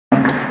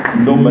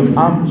እንደውም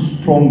በጣም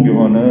ስትሮንግ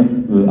የሆነ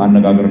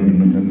አነጋገር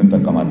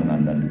እንጠቀማለን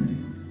አንዳንድ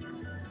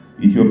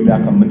ኢትዮጵያ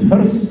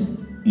ከምትፈርስ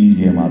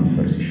ኢዜማ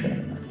ቢፈርስ ይሻላል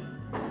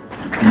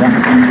እና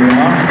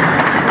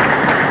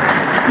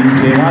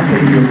ኢዜማ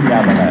ከኢትዮጵያ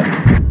በላይ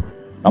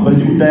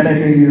በዚህ ጉዳይ ላይ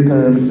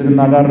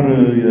ከብልጽግና ጋር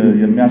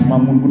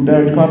የሚያስማሙን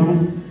ጉዳዮች ካሉ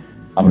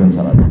አብረን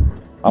እንሰራለን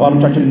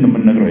አባሎቻችንን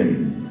የምንነግረው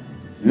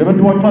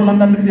ይለበድቧቸዋል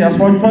አንዳንድ ጊዜ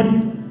ያስሯቸዋል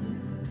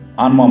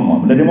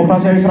አንማማም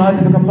ለዲሞክራሲያዊ ስርዓት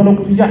የተከፈለው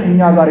ክፍያ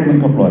እኛ ዛሬ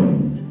የምንከፍለዋለን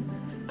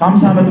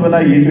ከ50 ዓመት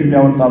በላይ የኢትዮጵያ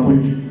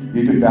ወጣቶች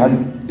የኢትዮጵያ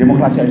ሕዝብ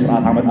ዲሞክራሲያዊ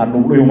ስርዓት አመጣለሁ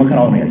ብሎ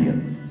የመከራውን ያየ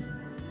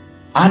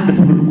አንድ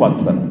ትውልድ እኮ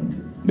አጥፍተናል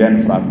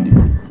ቢያን ስርዓት እንዴ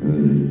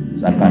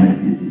ዛካኔ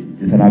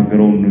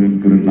የተናገረውን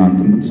ንግግርና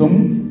እንትን ብትሰሙ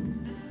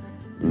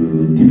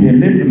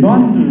ቲፒኤልኤፍ እንደው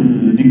አንድ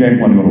ድንጋይ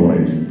እንኳን መወራወር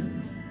አይችልም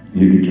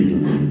ይሄ ግጭት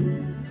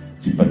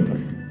ሲፈጠር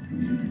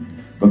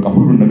በቃ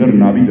ሁሉ ነገር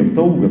ናቢ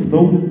ገፍተው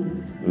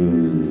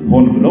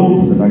ሆን ብለው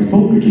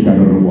ተዘጋጅተው ግጭት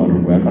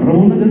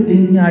ያቀረበው ነገር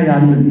እኛ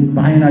ያለን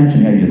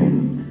በአይናችን ያየነው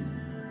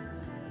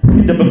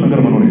ይደበቅ ነገር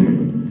መኖር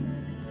የለበትም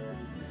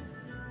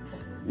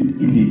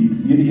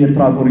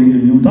የኤርትራ ጦር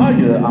ይውጣ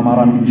የአማራ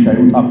ሚሊሻ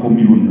ይውጣ እኮ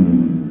የሚሉን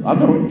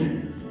አገሮች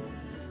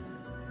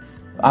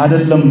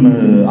አይደለም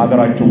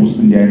አገራቸው ውስጥ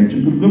እንዲህ አይነት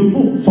ችግር ገብቶ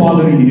ሰው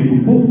ሀገር ይሄዱ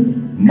እኮ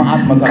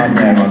ማአት መከራ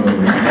ያያባገሩ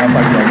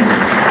ያሳያሉ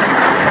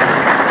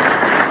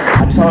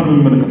አዲስ አበባ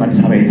በሚመለከት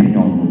አዲስ አበባ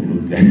የትኛው ነው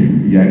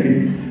ጥያቄ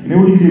እኔ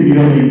ሁልጊዜ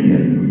ቢገርመኝ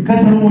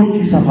ከተሞች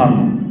ይሰፋሉ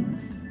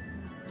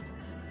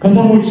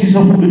ከተሞች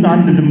ሲሰፉ ግን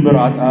አንድ ድንበር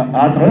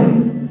አጥረህ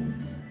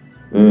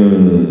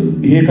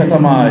ይሄ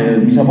ከተማ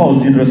የሚሰፋው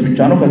እዚህ ድረስ ብቻ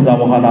ነው ከዛ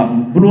በኋላ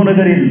ብሎ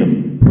ነገር የለም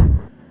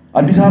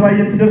አዲስ አበባ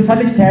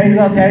የትደርሳለች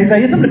ተያይዛ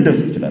የትም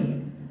ልትደርስ ትችላለች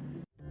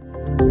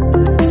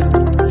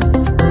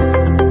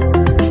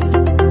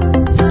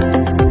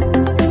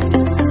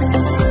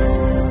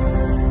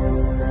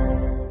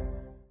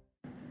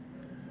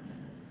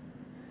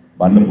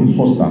ባለፉት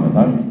 3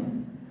 ዓመታት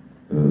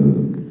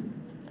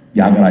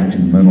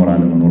የሀገራችን መኖር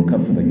አለመኖር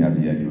ከፍተኛ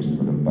ጥያቄ ውስጥ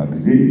በገባ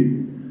ጊዜ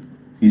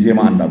ኢዜማ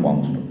አንድ አቋም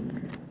ወስዷል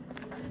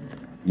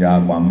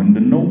ያቋም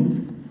ምንድነው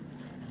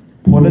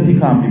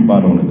ፖለቲካ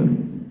የሚባለው ነገር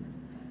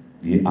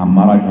ይሄ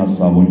አማራጭ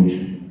ሐሳቦች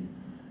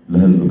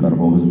ለህዝብ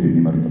ቀርበው ህዝብ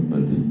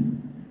የሚመርጥበት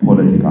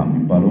ፖለቲካ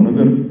የሚባለው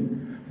ነገር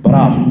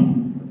በራሱ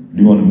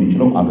ሊሆን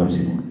የሚችለው አገር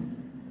ሲኖር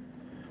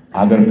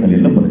አገር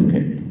ከሌለ ፖለቲካ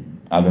የለም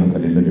አገር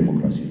ከሌለ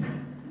ዲሞክራሲ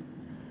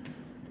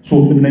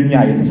እነኛ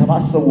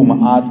የተሰባሰቡ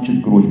መዓት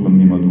ችግሮች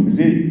በሚመጡ ጊዜ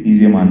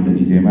ኢዜማ እንደ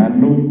ኢዜማ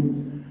ያለው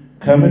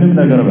ከምንም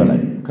ነገር በላይ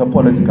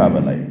ከፖለቲካ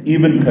በላይ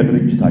ኢቭን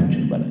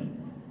ከድርጅታችን በላይ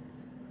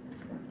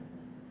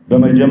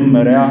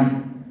በመጀመሪያ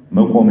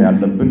መቆም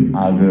ያለብን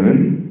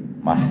አገርን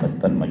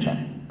ማስቀጠል መቻል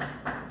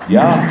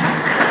ያ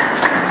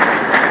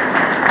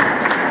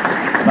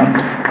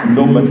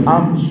እንደውም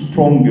በጣም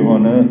ስትሮንግ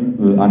የሆነ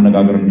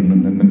አነጋገር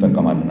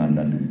እንጠቀማለን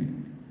አንዳንድ ጊዜ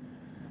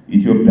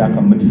ኢትዮጵያ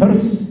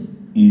ከምትፈርስ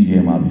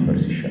ኢዜማ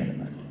ቢፈርስ ይሻላል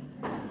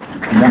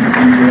እና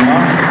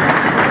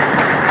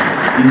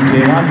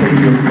ኢዜማ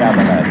ከኢትዮጵያ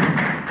በላይ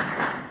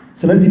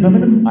ስለዚህ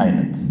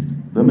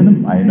በምንም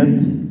አይነት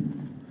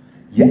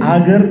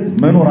የአገር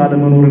መኖር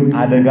አለመኖርን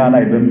አደጋ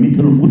ላይ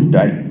በሚጥል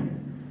ጉዳይ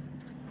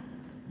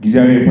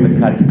ጊዜያዊ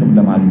የፖለቲካ ጥቅም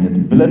ለማግኘት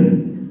ብለን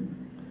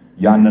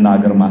ያንን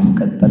አገር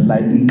ማስቀጠል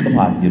ላይ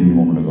እንቅፋት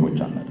የሚሆኑ ነገሮች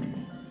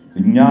አናደርግም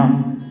እኛ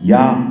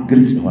ያ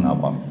ግልጽ የሆነ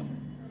አቋም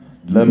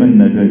ለምን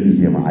ነገር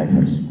ኢዜማ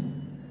አይፈርስም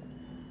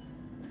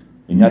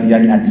እኛ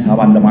ጥያቄ አዲስ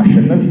አበባን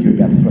ለማሸነፍ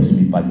ኢትዮጵያ ትፍረስ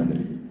የሚባል ነገር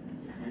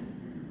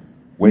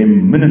ወይም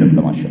ምንንም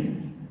ለማሸነፍ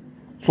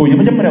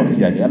የመጀመሪያው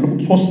ጥያቄ ያለው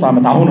 3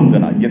 ዓመት አሁንም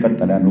ገና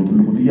እየቀጠለ ያለው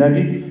ትልቁ ጥያቄ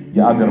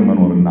የአገር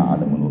መኖርና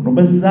አለመኖር ነው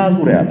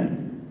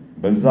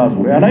በዛ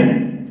ዙሪያ ላይ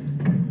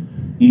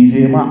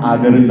ኢዜማ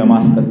አገርን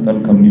ለማስቀጠል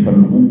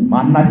ከሚፈልጉ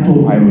ማናቸው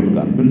ኃይሎች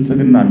ጋር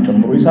ብልጽግናን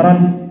ጨምሮ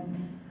ይሰራል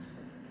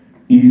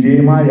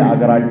ኢዜማ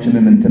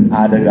የአገራችንን እንትን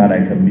አደጋ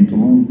ላይ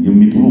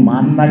የሚጥሉ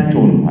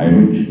ማናቸውን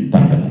ኃይሎች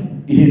ይታገላል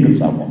ይሄ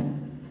ግልጽ አቋም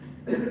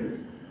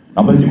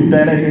በዚህ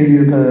ጉዳይ ላይ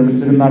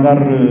ከብልጽግና ጋር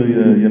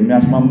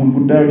የሚያስማሙን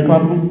ጉዳዮች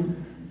ካሉ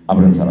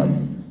አብረን እንሰራለን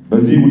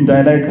በዚህ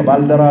ጉዳይ ላይ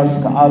ከባልደራስ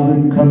ከአብን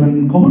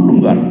ከሁሉም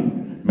ጋር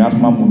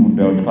የሚያስማሙን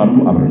ጉዳዮች ካሉ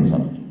አብረን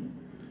እንሰራለን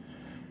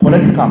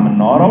ፖለቲካ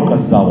የምናወራው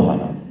ከዛ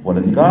በኋላ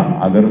ፖለቲካ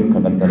አገር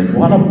ከቀጠለች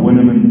በኋላ ወደ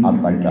ምን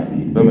አቅጣጫ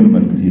በምን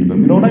መልክ ትሄድ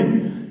በሚለው ላይ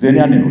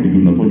ዜናያን ነው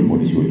ልዩነቶች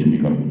ፖሊሲዎች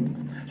የሚቀርቡት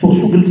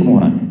እሱ ግልጽ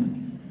መሆን አለበት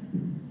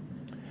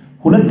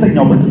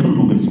ሁለተኛው በጥቅሉ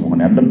ግልጽ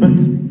መሆን ያለበት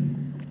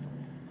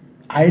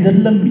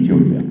አይደለም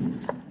ኢትዮጵያ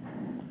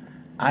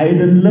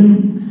አይደለም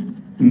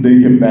እንደ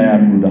ኢትዮጵያ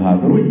ያሉ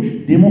ሀገሮች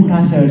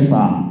ዲሞክራሲያዊ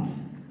ስርዓት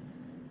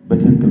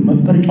በትክክል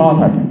መፍጠር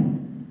ጫዋታ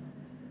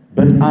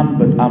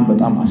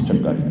በጣም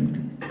አስቸጋሪ ነው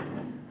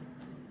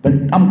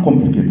በጣም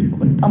ኮምፕሊኬትድ ነው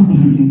በጣም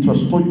ብዙ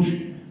ኢንትረስቶች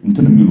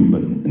እንትን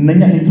የሚሉበት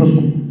እነኛ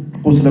ኢንትረስቶች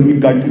እኮ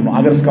ስለሚጋጩ ነው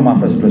አገር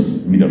እስከማፍረስ ድረስ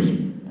የሚደርሱ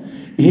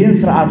ይሄን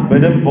ስርዓት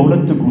በደንብ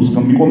በሁለት እግሩ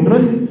እስከሚቆም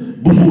ድረስ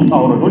ብዙ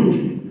ጣውረዶች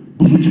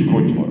ብዙ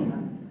ችግሮች ይኖራሉ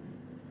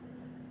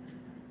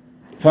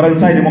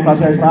ፈረንሳይ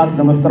ዲሞክራሲያዊ ስርዓት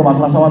ለመፍጠር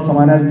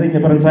በ1789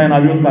 የፈረንሳይን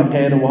አብዮት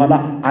ካካሄደ በኋላ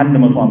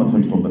 100 ዓመት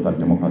ፈጅቶበታል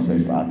ዲሞክራሲያዊ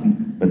ስርዓትን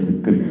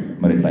በትክክል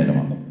መሬት ላይ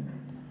ለማቆም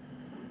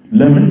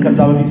ለምን ከዛ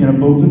በፊት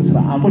የነበሩትን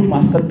ስርዓቶች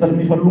ማስቀጠል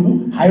የሚፈልጉ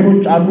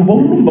ኃይሎች አሉ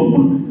በሁሉም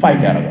በኩል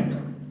ፋይት ያደርጋሉ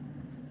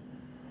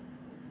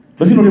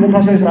በዚህ ነው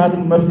ዲሞክራሲያዊ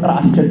ስርዓትን መፍጠር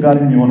አስቸጋሪ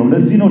የሚሆነው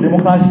ለዚህ ነው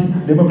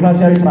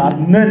ዲሞክራሲያዊ ስርዓት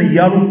ነን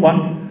ይያሉ እንኳን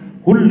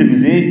ሁሉ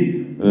ጊዜ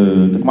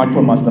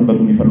ጥቅማቸውን ማስጠበቅ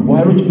የሚፈልጉ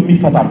ኃይሎች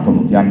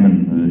የሚፈታተኑት ያንን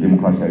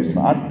ዲሞክራሲያዊ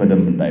ስርዓት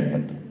በደንብ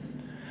እንዳይፈጠር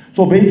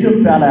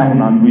በኢትዮጵያ ላይ አሁን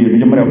አንዱ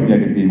የመጀመሪያው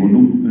ጥያቄ ሁሉ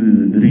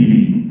ሪሊ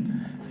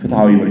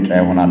ፍትሃዊ ምርጫ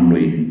ይሆናል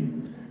ወይ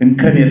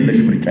እንከን የለሽ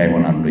ምርጫ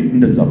ይሆናል ወይ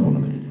እንደዛ ነው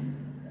ነገር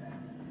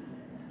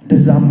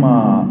እንደዛማ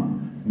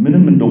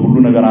ምንም እንደው ሁሉ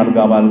ነገር አልጋ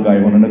ባልጋ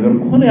የሆነ ነገር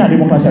ከሆነ ያ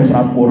ዲሞክራሲያዊ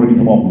ስርዓት ኦሬዲ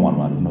ተቋቁሟል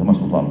ማለት ነው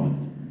መስጥቷል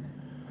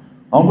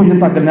አሁን ቆይ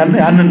ተጣቀልን ያለ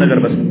ያንን ነገር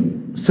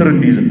ስር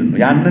እንዲይዝልን ነው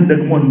ያንን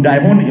ደግሞ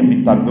እንዳይሆን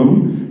የሚታገሉ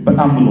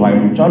በጣም ብዙ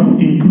ኃይሎች አሉ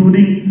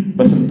ኢንክሉዲንግ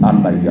በስልጣን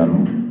ላይ ያሉ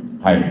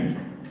ኃይሎች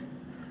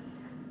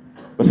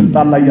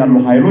በስልጣን ላይ ያሉ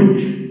ኃይሎች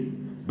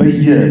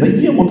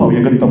በየቦታው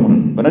የገጠሙን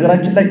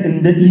በነገራችን ላይ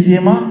እንደ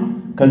ኢዜማ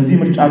ከዚህ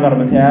ምርጫ ጋር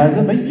በተያያዘ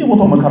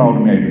በየቦታው መከራውን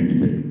የሚያዩት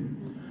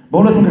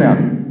በሁለት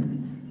ምክንያት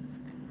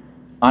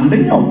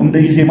አንደኛው እንደ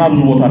ኢዜማ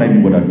ብዙ ቦታ ላይ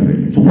የሚወዳደር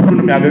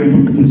ሁሉንም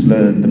ያገሪቱን ክፍል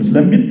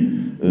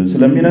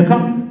ስለሚነካ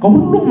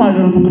ከሁሉም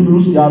ሀገሪቱ ክፍል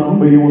ውስጥ ያሉ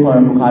በየቦታው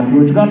ያሉ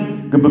ካድሬዎች ጋር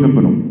ግብግብ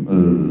ነው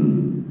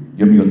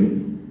የሚገጥሙ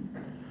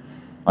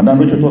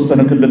አንዳንዶች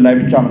የተወሰነ ክልል ላይ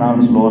ብቻ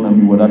ምናምን ስለሆነ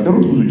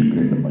የሚወዳደሩት ብዙ ችግር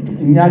የለባቸው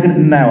እኛ ግን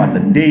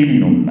እናየዋለን ዴይሊ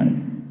ነው እናየው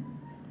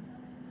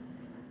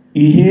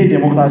ይሄ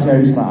ዲሞክራሲያዊ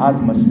ስርዓት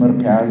መስመር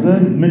ከያዘ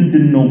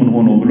ምንድነው ምን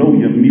ሆኖ ብለው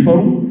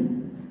የሚፈሩ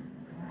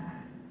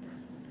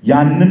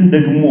ያንን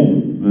ደግሞ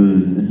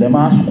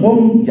ለማስቆም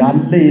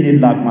ያለ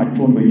የሌላ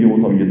አቅማቸውን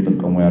በየቦታው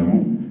እየተጠቀሙ ያሉ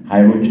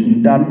ኃይሎች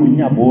እንዳሉ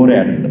እኛ በወሬ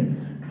አይደለም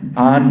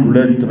አንድ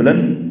ሁለት ብለን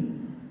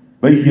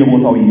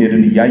በየቦታው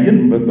ይሄድን ያያየን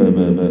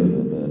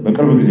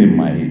በቅርብ ጊዜ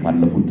ማይ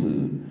ካለፉት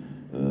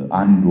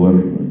አንድ ወር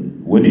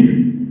ወዲህ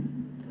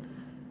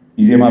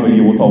ኢዜማ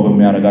በየቦታው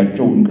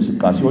በሚያረጋቸው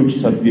እንቅስቃሴዎች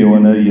ሰፊ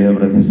የሆነ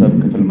የህብረተሰብ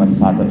ክፍል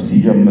መሳተፍ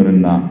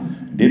ሲጀምርና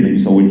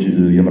እንደዚህ ሰዎች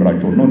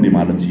የምራቸው ነው እንደ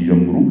ማለት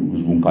ሲጀምሩ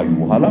ህዝቡን ካዩ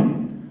በኋላ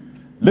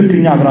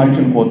ለክኛ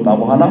ሀገራችን ከወጣ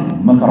በኋላ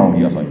መከራውን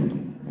ያሳዩት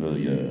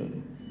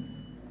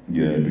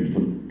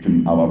የድርጅቶችን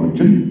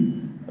አባሎችን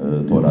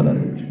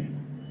ተወዳዳሪዎች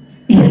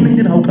ይሄንን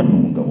ግን አውቀን ነው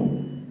እንገባው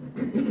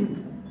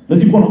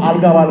ለዚህ ቆን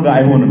አልጋ ባልጋ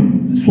አይሆንም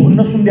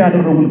እነሱ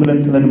እንዲያደርጉን ብለን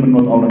ጥለን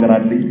የምንወጣው ነገር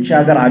አለ እቺ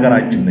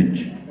ሀገራችን ነች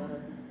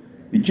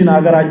እቺን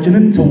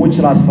ሀገራችንን ሰዎች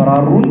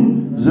ስላስፈራሩን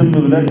ዝም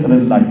ብለን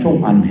ጥለላቸው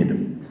አንሄድም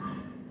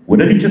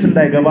ወደ ግጭት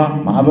እንዳይገባ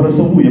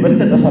ማህበረሰቡ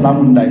የበለጠ ሰላም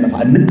እንዳይጠፋ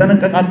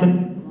እንጠነቀቃለን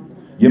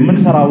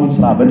የምንሰራውን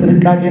ስራ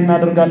በጥንቃቄ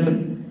እናደርጋለን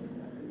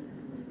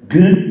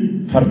ግን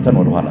ፈርተን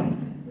ወደ ኋላ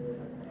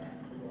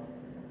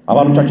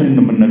አባሎቻችንን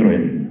የምንነግረው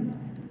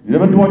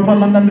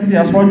ይለበድዋቸዋል አንዳንድ ጊዜ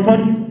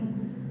ያስሯቸዋል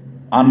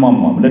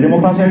አንማማም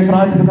ለዲሞክራሲያዊ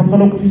ስርዓት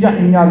የተከፈለው ክፍያ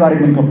እኛ ዛሬ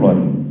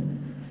የምንከፍለዋለን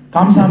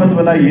ከ50 ዓመት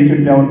በላይ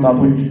የኢትዮጵያ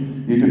ወጣቶች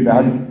የኢትዮጵያ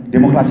ህዝብ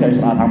ዲሞክራሲያዊ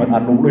ስርዓት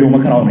አመጣለሁ ብሎ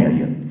የመከራው ነው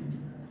ያየ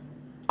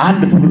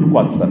አንድ ትውልድ እኮ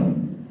አጥፍተናል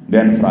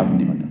ለያን ስርዓት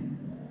እንዲመጣ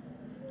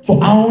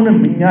አሁንም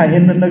እኛ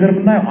ይሄንን ነገር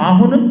ብናየው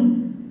አሁንም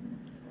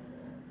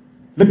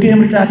ለከ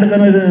የምርጫ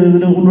ያለቀነ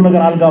ሁሉ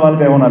ነገር አልጋ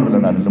ባልጋ ይሆናል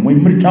ብለን አይደለም ወይ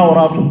ምርጫው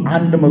ራሱ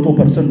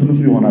 100%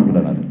 ንጹህ ይሆናል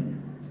ብለን አይደለም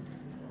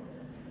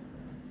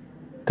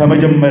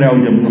ከመጀመሪያው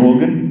ጀምሮ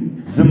ግን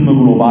ዝም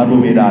ብሎ ባዶ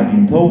ሜዳ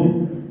አግኝተው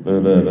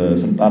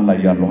በስልጣን ላይ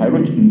ያሉ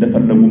ኃይሎች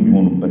እንደፈለጉ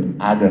የሚሆኑበት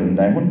አገር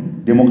እንዳይሆን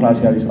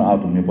ዲሞክራሲያዊ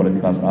ስርዓቱን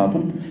የፖለቲካ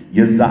ስርዓቱን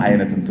የዛ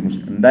አይነት እንትን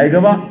ውስጥ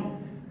እንዳይገባ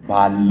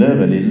ባለ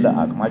በሌለ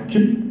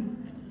አቅማችን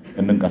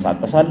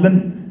እንንቀሳቀሳለን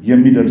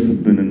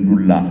የሚደርስብንን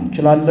ዱላ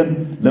እንችላለን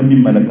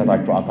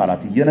ለሚመለከታቸው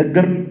አካላት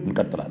እየነገር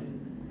እንቀጥላለን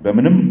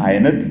በምንም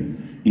አይነት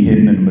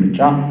ይሄንን ምርጫ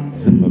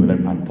ዝም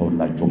ብለን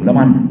አንተውላቸውም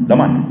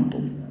ለማን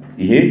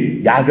ይሄ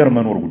የሀገር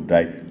መኖር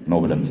ጉዳይ ነው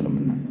ብለን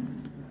ስለምናምን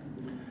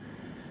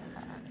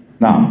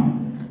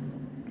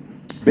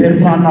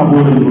በኤርትራና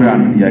በወደብ ዙሪያ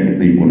አንድ ጥያቄ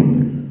ጠይቆ ነበር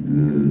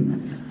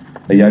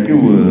ጥያቄው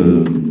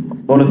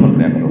በሁለት መልኩ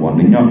ነው ያቀረበው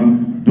አንደኛው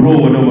ድሮ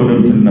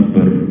ወደብ ትል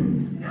ነበር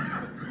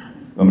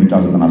በምርጫ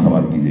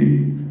 97 ጊዜ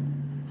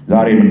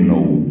ዛሬ ምን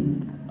ነው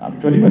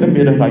አክቹአሊ በደንብ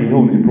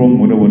የደፋየው ድሮም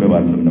ወደብ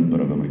አልለም ነበር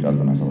በምርጫ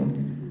 97 ጊዜ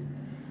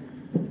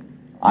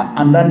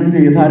አንዳንድ ጊዜ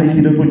የታሪክ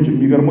ሂደቶች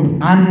የሚገርሙት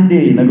አንዴ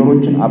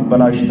ነገሮችን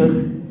አበላሽተህ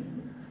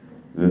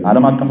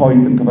ዓለም አቀፋዊ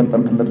እንትን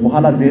ከፈጠርክለት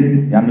በኋላ ዜን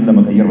ያንን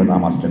ለመቀየር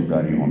በጣም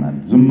አስቸጋሪ ይሆናል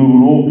ዝም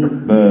ብሎ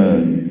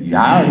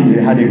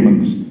የኢህአዴግ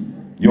መንግስት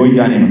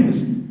የወያኔ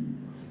መንግስት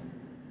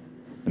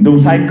እንደው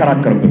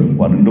ሳይከራከርበት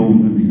እንኳን እንደው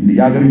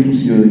የሀገሪቱ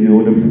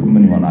የወደብ ጥቅም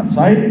ምን ይሆናል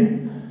ሳይ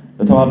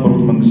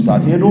ለተባበሩት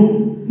መንግስታት ሄዶ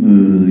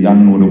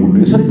ያንን ወደብ ሁሉ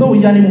የሰጠው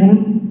ወያኔ መሆኑን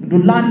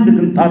እንደው ለአንድ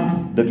ቅንጣት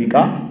ደቂቃ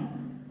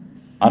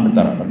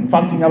አንጠራጠር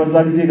ኢንፋክት በዛ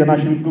ጊዜ ገና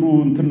ሽግግሩ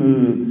እንትን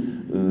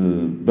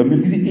በሚል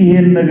ጊዜ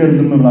ይሄን ነገር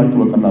ዝም ብላችሁ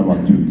በቀላሉ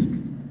አትዩት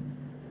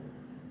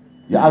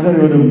የአገር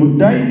የወደብ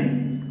ጉዳይ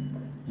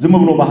ዝም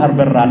ብሎ ባህር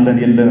በር አለን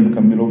የለንም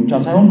ከሚለው ብቻ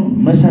ሳይሆን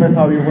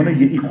መሰረታዊ የሆነ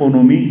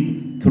የኢኮኖሚ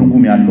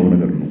ትርጉም ያለው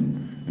ነገር ነው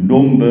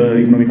እንደውም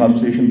በኢኮኖሚክ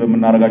አሶሲዬሽን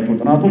በመናረጋቸው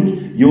ጥናቶች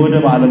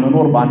የወደብ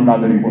አለመኖር በአንድ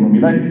ሀገር ኢኮኖሚ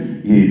ላይ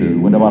ይሄ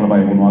ወደብ አልባ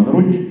የሆኑ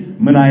ሀገሮች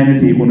ምን አይነት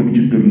የኢኮኖሚ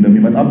ችግር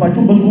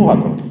እንደሚመጣባቸው ብዙ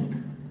ሀገሮች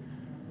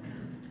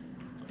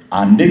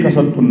አንዴ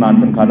ከሰጡና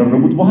እንትን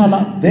ካደረጉት በኋላ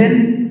then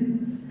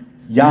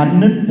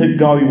ያንን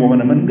ህጋዊ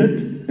በሆነ መንገድ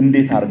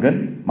እንዴት አድርገን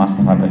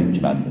ማስተካከል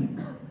እንችላለን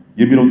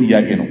የሚለው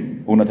ጥያቄ ነው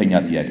እውነተኛ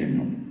ጥያቄ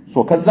ነው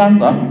ሶ ከዛ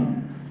አንፃር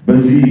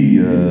በዚህ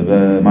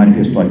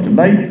በማኒፌስቶአችን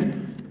ላይ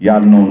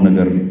ያልነው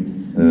ነገር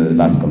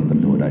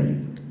ላስቀምጥልህ ወዳጅ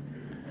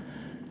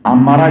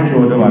አማራጭ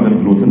ወደብ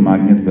አገልግሎትን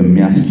ማግኘት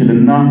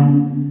በሚያስችልና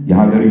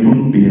የሀገሪቱን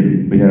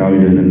ብሔራዊ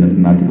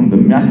ደህንነትና ጥቅም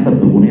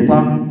በሚያስጠብቅ ሁኔታ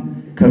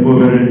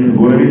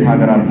ከጎረቤት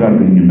ሀገራት ጋር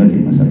ግንኙነት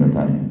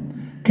ይመሰረታል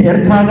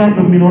ከኤርትራ ጋር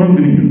በሚኖረን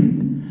ግንኙነት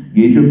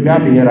የኢትዮጵያ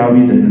ብሔራዊ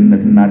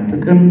ደህንነትና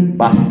ጥቅም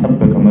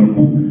ባስጠበቀ መልኩ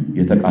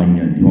የተቃኘ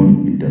እንዲሆን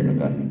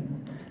ይደረጋል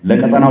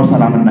ለቀጠናው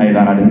ሰላምና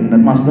የጋራ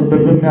ደህንነት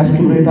ማስጠበቅ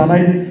በሚያስችል ሁኔታ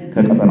ላይ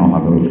ከቀጠናው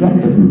ሀገሮች ጋር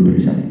በትብብር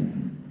ይሰራል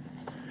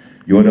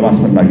የወደብ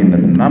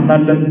አስፈላጊነት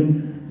እናምናለን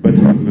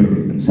በትብብር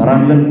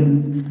እንሰራለን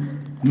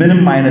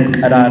ምንም አይነት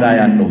ቀዳዳ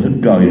ያለው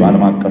ህጋዊ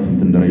ዓለም አቀፍ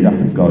ደረጃ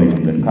ህጋዊ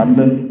መንገድ ካለ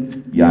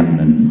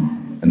ያንን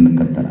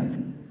እንከተላለን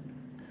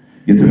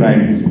የትግራይ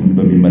ህዝብ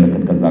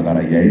በሚመለከት ከዛ ጋር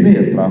ያያይዘ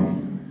የኤርትራ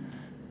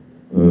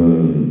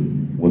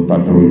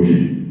ወታደሮች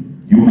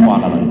ይውጣሉ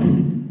አላችሁ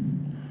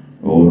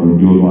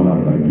ኦልሬዲ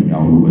አላላችሁ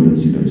ያው በደል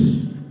ሲደርስ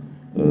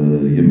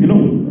የሚለው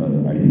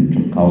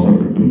አይደለም ካውሰር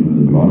ቅድም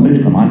ብለዋለች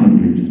ከማንም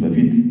ድርጅት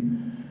በፊት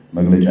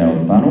መግለጫ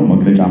ያወጣ ነው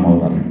መግለጫ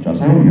ማውጣት ብቻ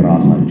ሳይሆን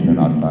የራሳችንን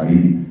አጣሪ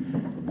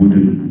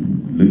ቡድን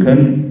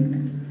ልከን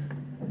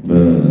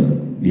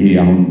ይሄ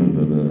አሁን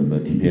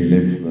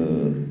በቲፒኤልኤፍ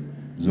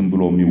ዝም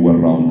ብሎ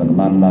የሚወራውን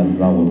ጠቅላላ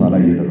እዛ ቦታ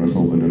ላይ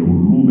የደረሰው በደል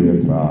ሁሉ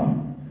በኤርትራ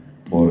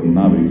ጦርና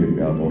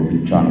በኢትዮጵያ ጦር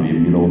ብቻ ነው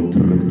የሚለውን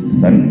ትርክት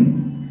ተን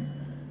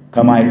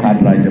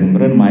ከማይካድራ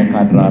ጀምረን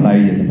ማይካድራ ላይ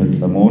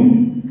የተፈጸመውን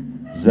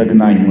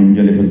ዘግናኝ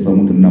ወንጀል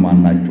የፈጸሙት እነማን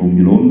ናቸው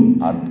የሚለውን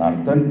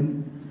አጣርተን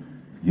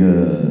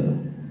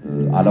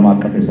የዓለም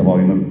አቀፍ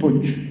የሰብአዊ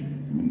መብቶች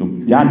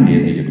ያን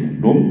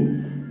የጠየቅነው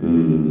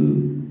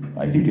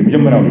አይ ቲንክ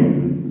የመጀመሪያው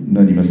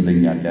ነን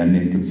ይመስለኛል ያኔ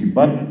እንትን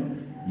ሲባል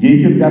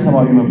የኢትዮጵያ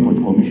ሰብአዊ መብቶች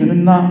ኮሚሽን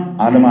እና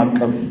ዓለም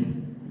አቀፍ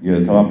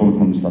የተባበሩት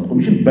መንግስታት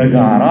ኮሚሽን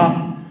በጋራ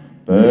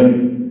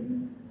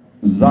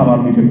በዛ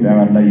ባሉ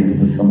ኢትዮጵያውያን ላይ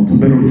የተፈጸሙት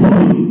በደሎች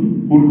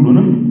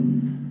ሁሉንም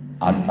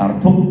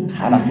አጣርተው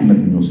ኃላፊነት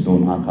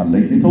የሚወስደውን አካል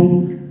ላይ ልተው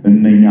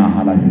እነኛ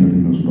ኃላፊነት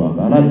የሚወስዱ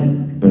አካላት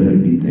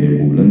በህግ ይጠየቁ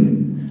ብለን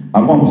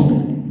አቋም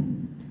ወስደን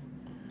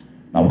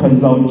ነው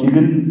ከዛ ውጪ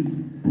ግን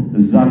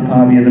እዛ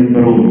አካባቢ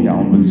የነበረው ያው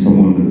በዚህ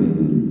ሰሞን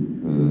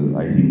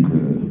አይ ቲንክ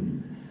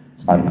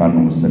ጻድቃን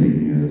ነው መሰለኝ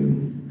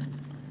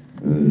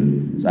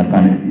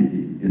ጻድቃን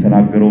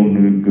የተናገረውን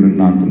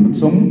ንግግርና እንትን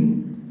ብትሰሙ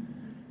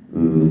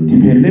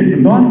ቲፒኤልኤፍ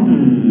እንደው አንድ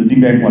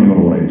ድንጋይ እንኳን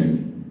ይወረወር አይመስልም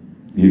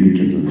ይሄ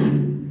ግጭት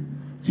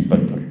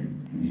ሲፈጠር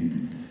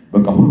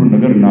በቃ ሁሉ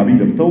ነገር ናቢ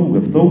ገፍተው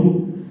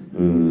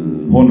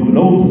ሆን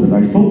ብለው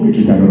ተዘጋጅተው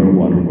ግጭት ያደረጉ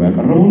አድርጎ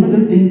ያቀረበው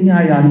ነገር እኛ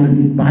ያንን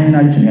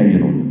በአይናችን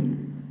ያየነው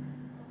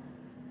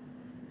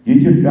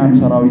የኢትዮጵያን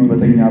ሰራዊት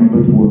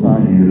በተኛበት ቦታ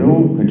ሄደው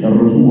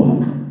ከጨረሱ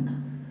በኋላ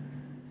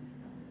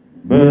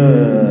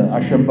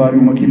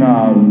በአሸባሪው መኪና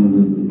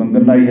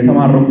መንገድ ላይ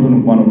የተማረኩትን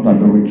እንኳን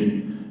ወታደሮች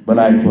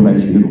በላያቸው ላይ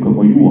ሲሄዱ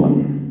ከቆዩ በኋላ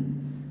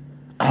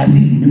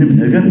አዚፍ ምንም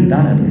ነገር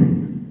እንዳላደረጉ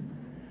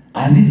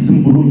አዚፍ ዝም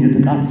ብሎ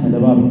የጥቃት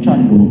ሰለባ ብቻ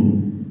እንደሆኑ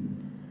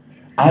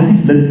አዚፍ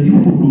ለዚህ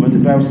ሁሉ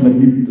በትግራይ ውስጥ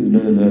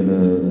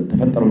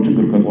ለተፈጠረው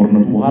ችግር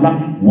ከጦርነቱ በኋላ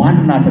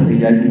ዋና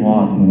ተጠያቂ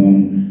ህወሓት መሆኑ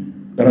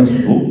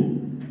ረስቶ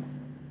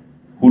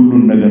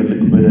ሁሉን ነገር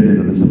ልክ በደል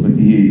የደረሰበት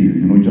ይሄ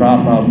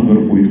ጅራፍ ራሱ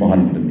ገርፎ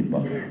ይጮሃል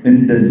እንደሚባል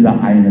እንደዛ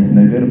አይነት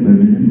ነገር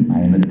በምንም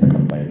አይነት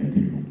ተቀባይነት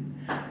የለውም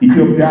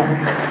ኢትዮጵያ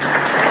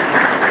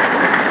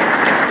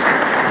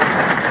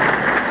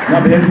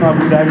በኤርትራ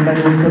ጉዳይ ላይ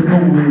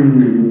የወሰድነው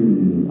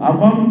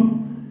አቋም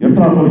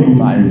ኤርትራ ጦር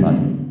ይውጣ አይውጣል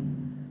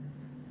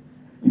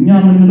እኛ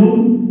የምንለው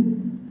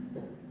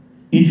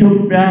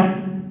ኢትዮጵያ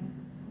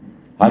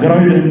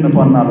ሀገራዊ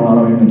ደህንነቷንና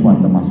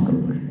ሉዓላዊነቷን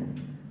ለማስከበር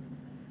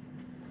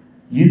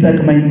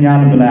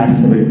ይጠቅመኛል ብላ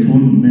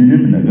ያሰበችውን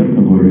ምንም ነገር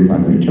ከጎረቤት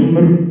ሀገር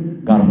ጭምር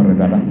ጋር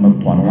መረዳዳት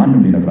መብቷ ነው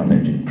ማንም ሊነግራት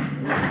አይችልም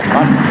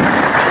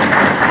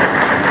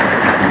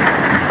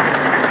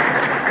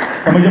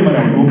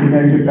ከመጀመሪያው ወቅቱና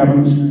የኢትዮጵያ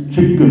መንግስት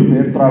ችግር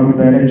በኤርትራ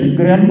ጉዳይ ላይ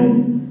ችግር ያለው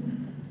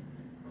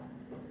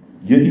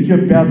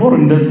የኢትዮጵያ ጦር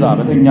እንደዛ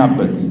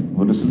በተኛበት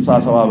ወደ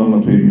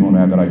 60-70% የሚሆነው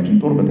የሀገራችን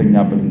ጦር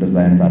በተኛበት እንደዛ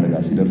አይነት አደጋ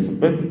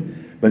ሲደርስበት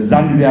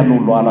በዛን ጊዜ ያለው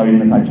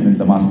ሉዓላዊነታችንን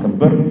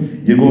ለማስከበር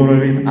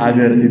የጎረቤት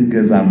አገር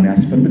እገዛ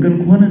የሚያስፈልገን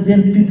ከሆነ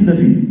ዘን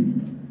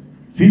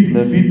ፊት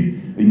ለፊት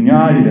እኛ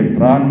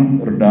የኤርትራን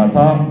እርዳታ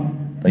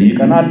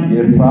ጠይቀናል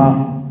የኤርትራ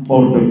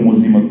ጦር ደግሞ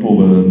እዚህ መጥቶ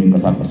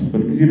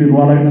በሚንቀሳቀስበት ጊዜ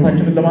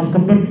ሉዓላዊነታችንን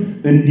ለማስከበር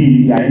እንዲህ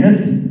አይነት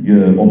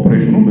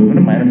የኦፕሬሽኑ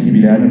በምንም አይነት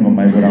ሲቪሊያንን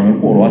በማይጎዳ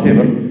መልኩ ኦር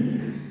ዋቴቨር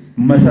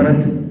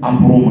መሰረት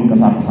አብሮ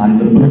መንቀሳቀስ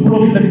አለበት ብሎ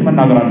ፊት ለፊት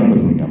መናገር አለበት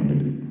ነው እኛ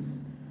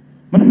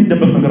ምንም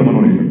የሚደበቅ ነገር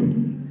መኖር የለበትም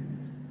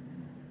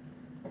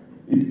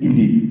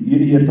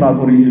የኤርትራ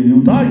ጦር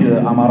ይውጣ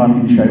የአማራ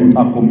ሚሊሻ ይውጣ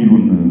እኮ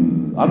የሚሉን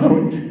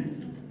አገሮች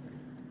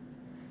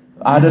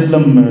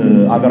አይደለም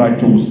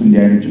አገራቸው ውስጥ እንዲህ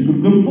አይነት ችግር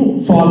ገብቶ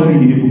ሰው ሀገር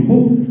ይሄዱ እኮ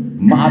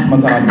ማአት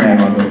መከራ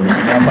ያለው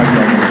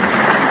ያሳያሉ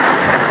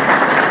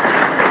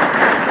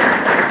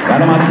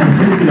ያለማት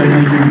ህግ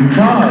ለነሱ ብቻ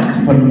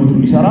ሲፈልጉት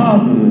የሚሰራ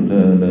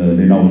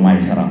ለሌላው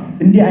ማይሰራ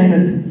እንዲህ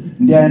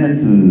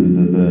አይነት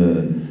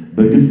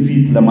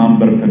በግፊት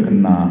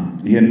ለማንበርከክና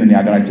ይሄንን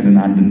ያገራችንን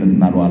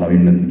አንድነትና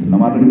ሉዓላዊነት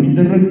ለማድረግ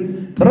የሚደረግ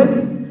ጥረት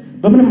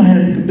በምንም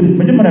አይነት ቅድም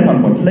መጀመሪያ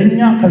ካልኳችሁ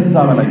ለኛ ከዛ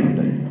በላይ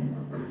ጉዳይ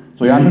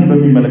ያንን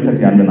በሚመለከት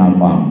ያለን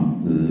አቋም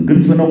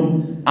ግልጽ ነው።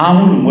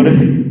 አሁን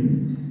ወደፊት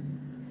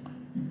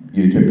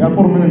የኢትዮጵያ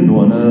ጦር ምን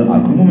እንደሆነ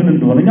አቅሙ ምን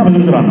እንደሆነ እኛ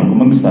በዝርዝር አናውቅም፣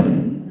 መንግስት አይደለም።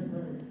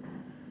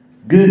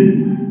 ግን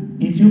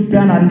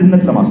ኢትዮጵያን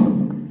አንድነት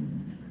ለማስጠበቅ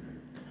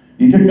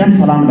ኢትዮጵያን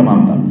ሰላም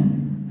ለማምጣት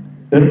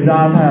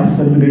እርዳታ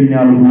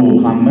ያስፈልገኛል ብሎ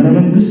ካመነ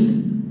መንግስት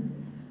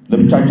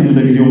ለብቻችን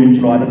ለጊዜው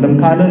ምንችለው አይደለም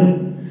ካለ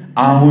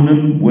አሁንም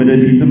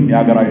ወደፊትም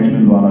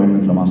የሀገራችንን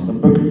ሉዓላዊነት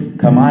ለማስጠበቅ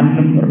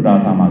ከማንም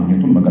እርዳታ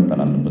ማግኘቱን መቀጠል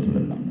አለበት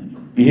ብለን እናምናለን።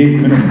 ይሄ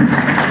ምንም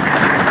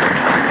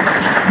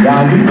ያ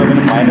ግን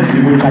በምንም አይነት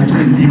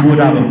ዜጎቻችንን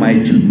ሊጎዳ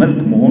በማይችል መልክ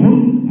መሆኑን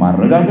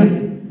ማረጋገጥ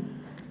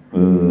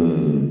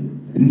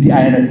እንዲህ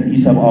አይነት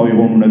ኢሰብአዊ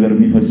የሆኑ ነገር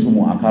የሚፈጽሙ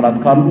አካላት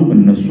ካሉ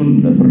እነሱን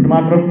ለፍርድ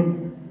ማቅረብ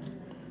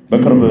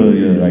በቅርብ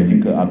አይ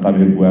ቲንክ አቃቤ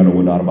ሕጉ ያለው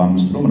ወደ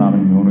 45 ነው ምናምን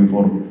የሚሆኑ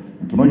የጦር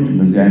እንትኖች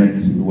እንደዚህ አይነት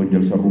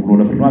ወንጀል ሰሩ ብሎ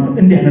ለፍርድ ማቅረብ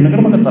እንዲህ አይነት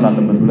ነገር መቀጠል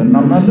አለበት ብለን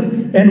እናምናለን።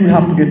 and we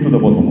have to get to the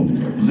bottom of it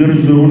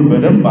ዝርዝሩን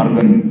በደንብ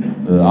አድርገን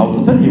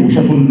አውጥተን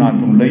የውሸቱንና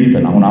እንትኑን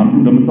ለይተን አሁን አንዱ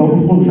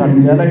እንደምታውቁት ሶሻል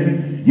ሚዲያ ላይ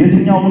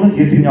የትኛው እውነት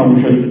የትኛው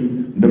ውሸት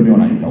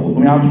እንደሚሆን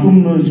አይታወቅም። የአክሱም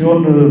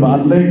ጽዮን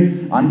በዓል ላይ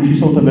 1000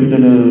 ሰው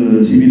ተገደለ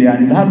ሲቪሊያን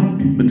ይላል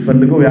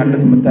ብትፈልገው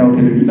ያለት የምታየው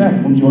ቴሌቪዥን ላይ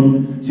አክሱም ጽዮን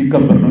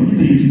ሲከበር ነው እንጂ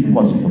ጥይት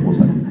እንኳን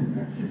ሲተኮሳል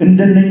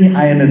እንደነኚህ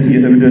አይነት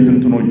የእብደት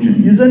እንትኖችን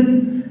ይዘን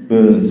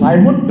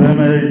ሳይሆን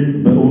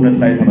በእውነት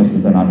ላይ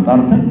ተመስርተን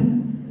አጣርተን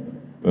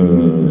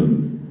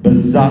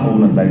በዛ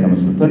እውነት ላይ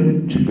ተመስርተን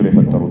ችግር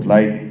የፈጠሩት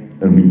ላይ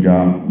እርምጃ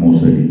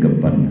መውሰድ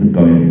ይገባል፣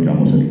 ህጋዊ እርምጃ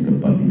መውሰድ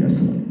ይገባል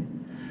ያስባል።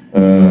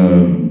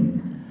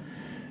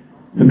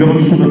 ህገ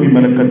መንግስቱ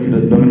በሚመለከት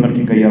በምን መልክ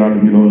ይቀየራል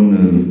የሚለውን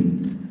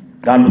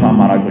ካሉት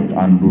አማራጮች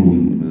አንዱ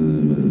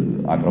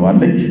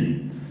አቅርባለች።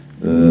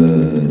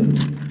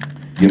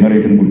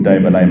 የመሬትን ጉዳይ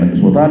በላይ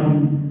መልሶታል።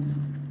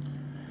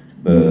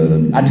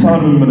 አዲስ አበባ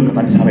በሚመለከት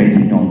አዲስ አበባ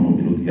የትኛው ነው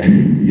የሚለው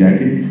ጥያቄ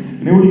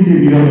እኔ ሁልጊዜ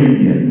የሚገርመኝ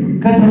ጥያቄ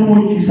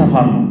ከተሞች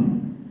ይሰፋሉ።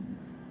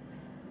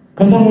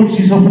 ከተሞች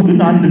ሲሰፉ ግን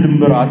አንድ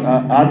ድንበር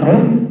አጥረ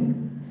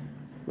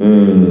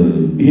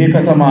ይሄ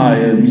ከተማ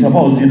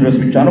የሚሰፋው እዚህ ድረስ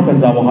ብቻ ነው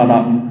ከዛ በኋላ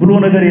ብሎ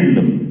ነገር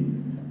የለም።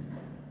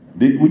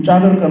 ውጭ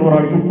ሀገር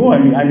ከኖራችሁ እኮ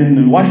አይሚን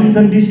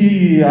ዋሽንግተን ዲሲ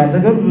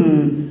አጠገብ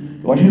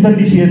ዋሽንግተን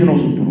ዲሲ የት ነው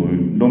ስትሉ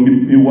እንደውም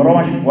የሚወራው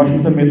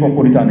ዋሽንግተን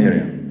ሜትሮፖሊታን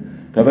ኤሪያ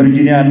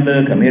ከቨርጂኒያ አለ፣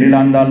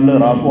 ከሜሪላንድ አለ፣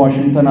 ራሱ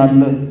ዋሽንግተን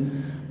አለ።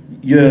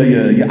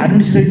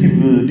 የአድሚኒስትሬቲቭ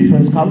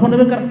ዲፈረንስ ካልሆነ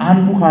በቀር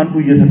አንዱ ከአንዱ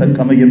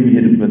እየተጠቀመ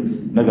የሚሄድበት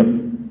ነገር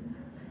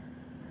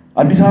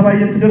አዲስ አበባ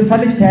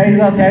እየተደርሳለች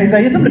ተያይዛ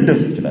የትም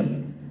ልትደርስ ይችላል።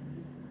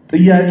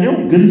 ጥያቄው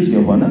ግልጽ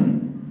የሆነ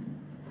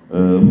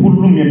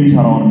ሁሉም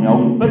የሚሰራውን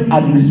የሚያውቁበት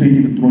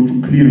አድሚኒስትሬቲቭ እንትኖቹ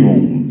ክሊር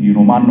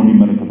ነው ማን ነው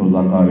የሚመለከተው እዛ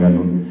አካባቢ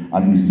ያለው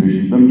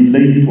አድሚኒስትሬሽን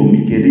በሚለይቶ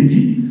የሚካሄድ እንጂ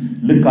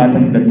ልክ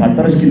አጥም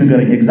እንደታጠረ እስኪ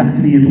ንገረኝ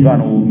ኤግዛክትሊ የቱ ጋር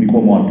ነው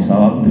የሚቆመው አዲስ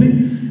አበባ ብትለኝ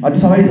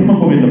አዲስ አበባ የትም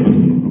መቆም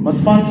የለበትም ነው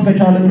መስፋት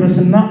እስከቻለ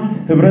ድረስና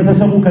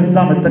ህብረተሰቡ ከዛ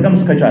መጠቀም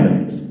እስከቻለ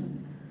ድረስ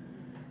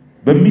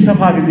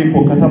በሚሰፋ ጊዜ እኮ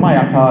ከተማ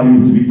የአካባቢው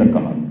ህዝብ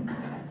ይጠቀማል።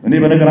 እኔ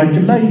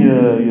በነገራችን ላይ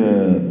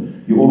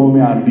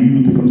የኦሮሚያ ልዩ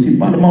ጥቅም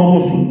ሲባል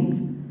ማውሱ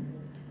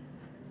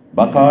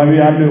በአካባቢው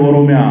ያለው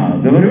የኦሮሚያ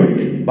ገበሬዎች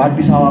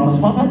በአዲስ አበባ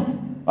መስፋፋት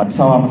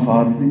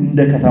እንደ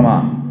ከተማ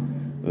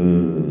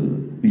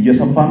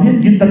እየሰፋ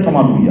መሄድ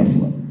ይጠቀማሉ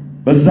ይያስባል።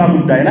 በዛ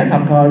ጉዳይ ላይ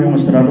ከአካባቢው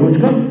መስተዳድሮች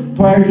ጋር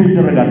ተወያይቶ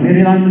ይደረጋል።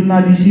 ሜሪላንድና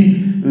ዲሲ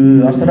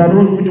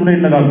አስተዳደሮች ቁጭ ብለው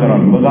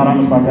ይነጋገራሉ በጋራ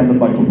መስራት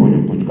ያለባቸው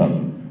ፕሮጀክቶች ጋር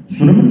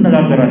እሱንም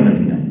እንነጋገራለን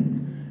እኛ።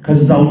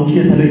 ከዛ ውጪ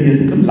የተለየ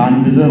ጥቅም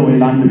ለአንድ ዘር ወይ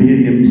ለአንድ ብሔር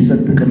የሚሰጥ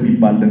ጥቅም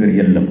የሚባል ነገር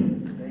የለም።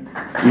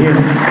 ይሄ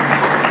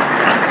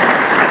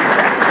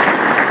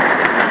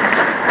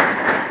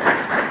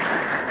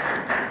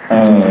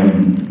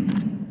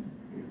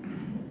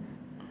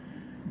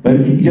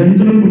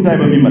የእንትንን ጉዳይ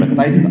በሚመለከት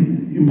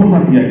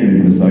ኢምፖርታንት ጥያቄ ነው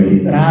የተነሳው።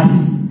 ራስ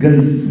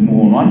ገዝ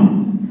መሆኗን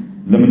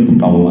ለምን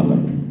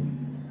ትቃወማላችሁ?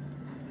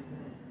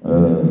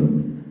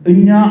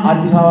 እኛ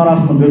አዲስ አበባ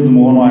ራስ ገዝ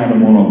መሆኗ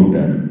ያለመሆኗ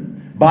ጉዳይ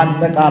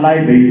በአጠቃላይ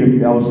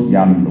በኢትዮጵያ ውስጥ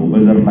ያለው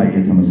በዘር ላይ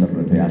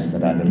የተመሰረተ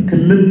ያስተዳደር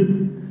ክልል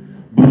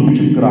ብዙ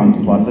ችግር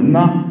አምጥቷልና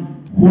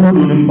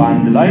ሁሉንም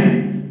በአንድ ላይ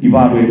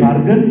ኢቫሉዌት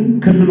አድርገን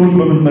ክልሎች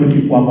በምን መልክ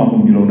ይቋቋሙ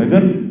የሚለው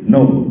ነገር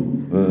ነው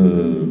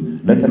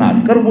ለጥናት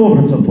ቀርቦ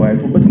ህብረተሰብ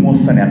ተወያይቶበት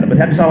መወሰን ያለበት።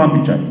 አዲስ አበባ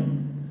ብቻ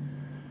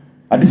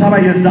አዲስ አበባ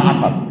የዛ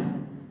አካል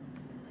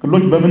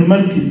ክልሎች በምን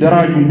መልክ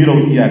ይደራጁ የሚለው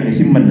ጥያቄ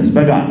ሲመለስ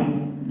በጋራ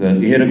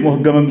ይሄ ደግሞ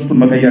ህገ መንግስቱን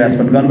መቀየር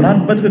ያስፈልጋል ብለን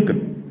በትክክል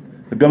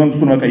ህገ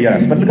መንግስቱን መቀየር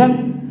ያስፈልጋል።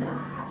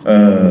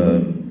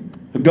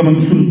 ህገ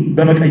መንግስቱን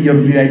በመቀየር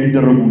ዙሪያ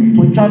የሚደረጉ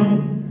ውይይቶች አሉ።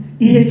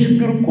 ይሄ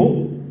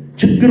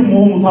ችግር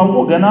መሆኑ ታውቆ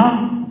ገና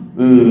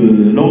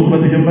ለውጥ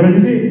በተጀመረ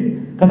ጊዜ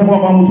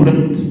ከተቋቋሙት ሁለት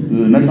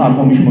ነፃ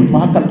ኮሚሽኖች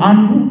መካከል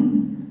አንዱ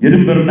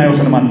የድንበርና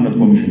የወሰን ማንነት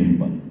ኮሚሽን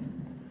ይባላል።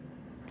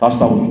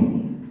 ታስታውሱ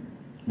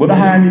ወደ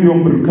 20 ሚሊዮን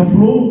ብር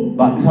ከፍሎ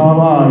በአዲስ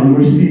አበባ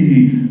ዩኒቨርሲቲ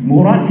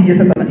ምሁራን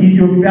እየተጠና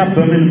ኢትዮጵያ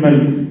በምን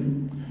መልክ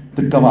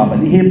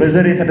ትከፋፈል ይሄ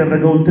በዘር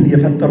የተደረገው እንትን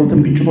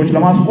የፈጠሩትን ግጭቶች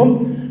ለማስቆም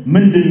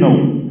ምንድነው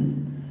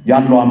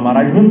ያለው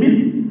አማራጭ በሚል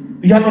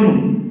ያቀኑ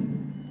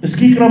እስኪ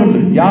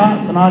ይቅረብልን ያ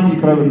ጥናት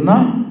ይቅረብና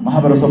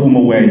ማህበረሰቡ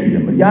መወያየት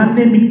ይጀምር ያኔ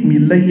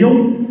የሚለየው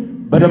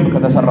በደንብ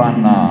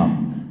ከተሰራና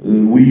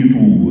ውይይቱ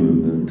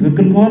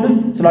ትክክል ከሆነ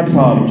ስለ አዲስ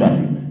አበባ ብቻ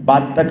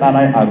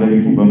በአጠቃላይ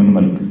አገሪቱ በምን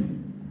መልክ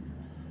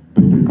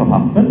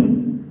ብትከፋፈል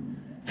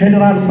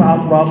ፌደራል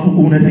ስርዓቱ ራሱ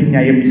እውነተኛ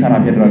የሚሰራ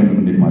ፌደራሊዝም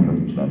እንዴት ማድረግ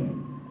ይችላል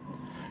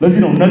ለዚህ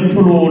ነው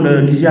ነጥሎ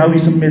ለጊዜያዊ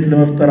ስሜት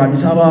ለመፍጠር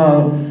አዲስ አበባ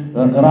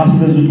ራስ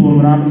ገዝቶ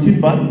ምናምን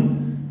ሲባል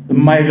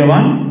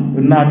የማይገባን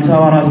እና አዲስ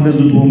አበባ ራስ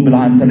ገዝቶ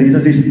ብለህ አንተ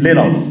ለይዘህ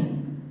ሌላው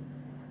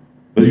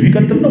በዚህ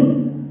ይቀጥል ነው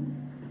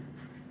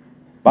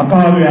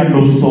በአካባቢው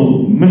ያለው ሰው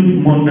ምን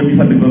መሆን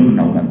እንደሚፈልግ በምን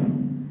እናውቃለን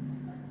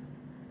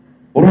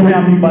ኦሮሚያ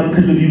የሚባል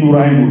ክልል ይኑር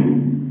አይኑር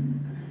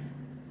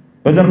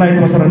በዘር ላይ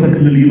የተመሰረተ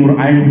ክልል ይኑር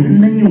አይኑር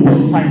እነኚህ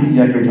ወሳኝ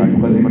ጥያቄዎች ናቸው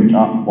ከዚህ ምርጫ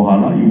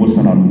በኋላ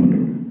ይወሰናሉ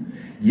ምንድነው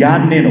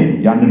ያኔ ነው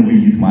ያንን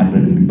ውይይት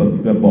ማድረግ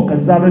የሚገባው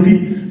ከዛ በፊት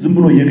ዝም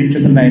ብሎ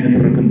የግጭትና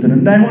የንትርክ እንትን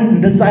እንዳይሆን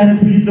እንደዛ አይነት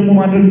ውይይት ደግሞ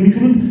ማድረግ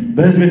የሚችሉት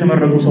በህዝብ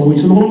የተመረጡ ሰዎች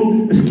ስለሆኑ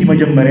እስኪ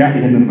መጀመሪያ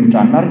ይሄንን ምርጫ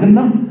እናርግና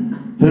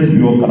ህዝብ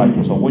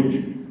ይወከላቸው ሰዎች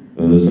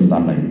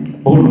ስልጣን ላይ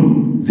ሁሉም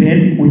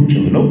ዜን ቁጭ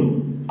ብለው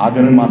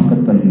አገርን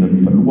ማስቀጠል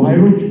እንደሚፈልጉ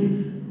ኃይሎች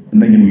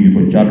እነኚህ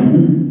ውይይቶች አሉ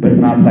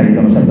በጥናት ላይ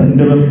የተመሰረተ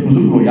እንደበፊቱ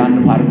ዝም ብሎ ያን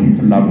ፓርቲ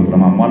ፍላጎት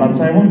ለማሟላት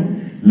ሳይሆን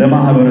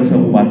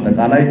ለማህበረሰቡ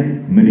በአጠቃላይ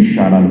ምን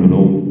ይሻላል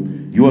ብለው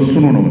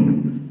ይወስኑ ነው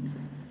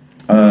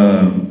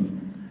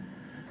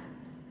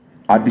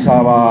አዲስ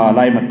አበባ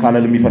ላይ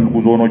መካለል የሚፈልጉ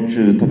ዞኖች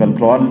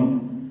ተከልክለዋል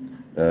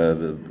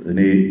እኔ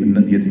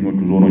የትኞቹ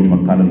ዞኖች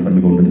መካለል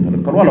ፈልገው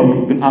እንደተከለከሉ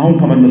አላውቅም ግን አሁን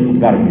ከመለሱት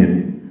ጋር የሚሄድ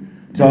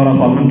አዲስ አበባ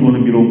ራሱ ምን ትሆን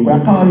የሚለው እንኳን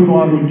አካባቢው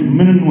ነዋሪዎች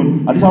ምን እንሆን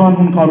አዲስ አበባ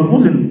ምን ካሉ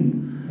ኮዝን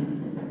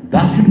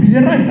that should be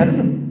the right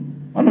አይደለም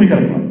ማነው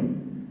ይከለክላል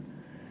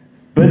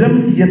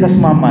በደንብ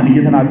እየተስማማን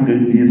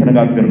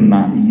እየተነጋገርና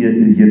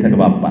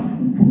እየተግባባን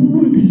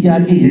ሁሉን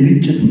ጥያቄ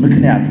የግጭት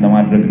ምክንያት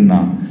ለማድረግና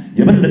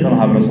የበለጠ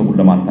ማህበረሰቡን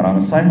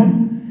ለማተራመስ ሳይሆን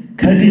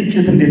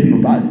ከግጭት እንዴት ነው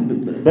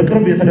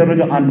በቅርብ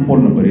የተደረገ አንድ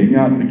ፖል ነበር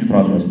የኛ ድርጅት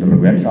ራሱ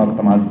ያስደረገው የአዲስ አበባ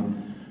ከተማ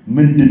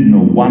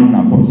ምንድነው ዋና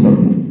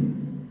ኮንሰርን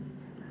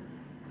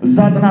እዛ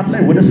ጥናት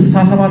ላይ ወደ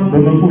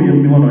 67%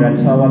 የሚሆነው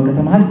የአዲስ አበባ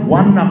ከተማ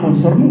ዋና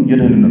ኮንሰርኑ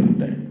የደህንነት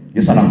ጉዳይ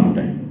የሰላም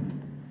ጉዳይ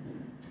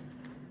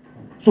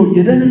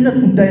የደህንነት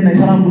ጉዳይና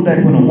የሰላም ጉዳይ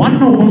ሆነ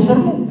ዋናው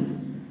ኮንሰርኑ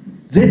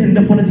ዘይት እንደ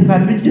ፖለቲካ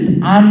ድርጅት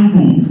አንዱ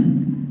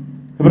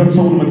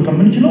ህብረተሰቡን መጥቀም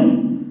እንችላለን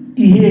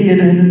ይሄ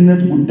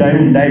የደህንነት ጉዳዩ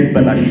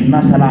እንዳይበላሽና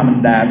ሰላም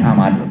እንዳያጣ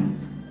ማለት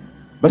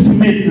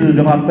በስሜት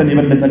ገፋፍተን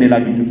የበለጠ ሌላ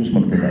ግጭት ውስጥ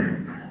መክተታል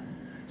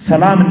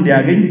ሰላም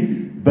እንዲያገኝ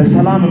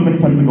በሰላም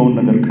የምንፈልገውን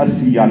ነገር ቀስ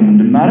ይያል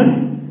እንድናረግ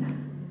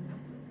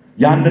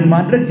ያንን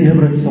ማድረግ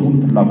የህብረተሰቡን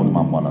ፍላጎት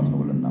ማሟላት ነው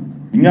ብለና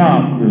እኛ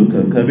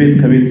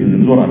ከቤት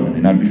እንዞራለን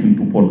እና አዲሽን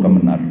ቱ ፖል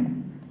ከምናር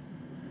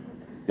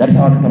የአዲስ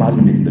አበባ ከተማ ህዝብ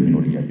እንዴት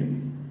እንደሚኖር ያያየው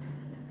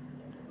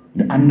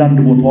አንዳንድ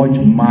ቦታዎች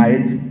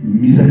ማየት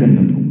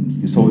የሚዘገንን ነው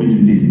የሰው ልጅ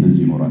እንዴት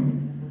እንደዚህ ይኖራል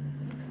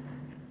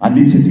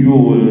አንዲት ሴትዮ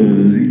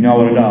እዚህኛ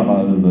ወረዳ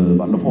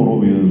ባለፈው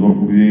ሮብ የዞርኩ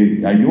ጊዜ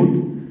ያየሁት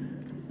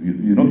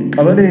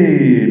ቀበሌ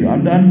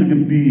አንድ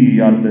ግቢ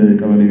ያለ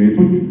ቀበሌ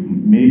ቤቶች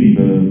ሜቢ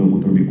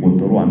በቁጥር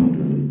ቢቆጠሩ አንድ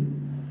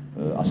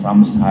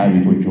 15 20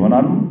 ቤቶች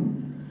ይሆናሉ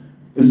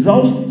እዛ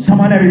ውስጥ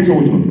 80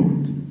 ቤተሰቦች ነው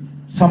የሚኖሩት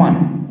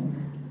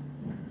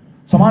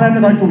 80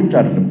 ነታቸው ብቻ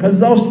አይደለም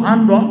ከዛ ውስጥ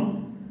አንዷ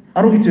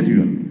አሮጊት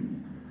ሴትዮ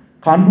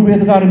ካንዱ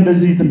ቤት ጋር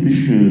እንደዚህ ትንሽ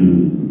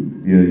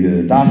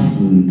የዳስ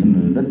እንትን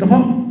ለጥፋ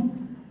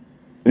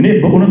እኔ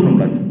በእውነት ነው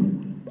ብላችሁ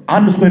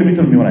አንድ ስኩዌር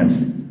ሜትር የሚሆን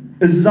አይመስልም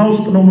እዛ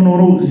ውስጥ ነው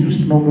የምኖረው እዚህ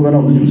ውስጥ ነው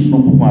የምበላው እዚህ ውስጥ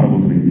ነው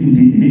ማረጋው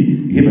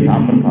ይሄ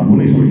በተአምር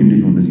ካልሆነ የሰው ልጅ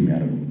እንዴት ነው እንደዚህ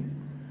የሚያደርገው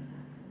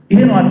ይሄ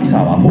ነው አዲስ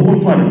አበባ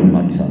ፎቆቹ አይደለም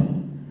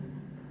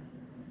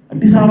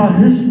አዲስ አበባ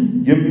ህዝብ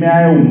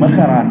የሚያየው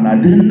መከራና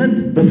ድህነት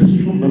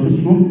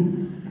በፍጹም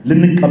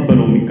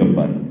ልንቀበለው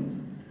ይገባል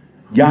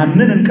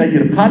ያንን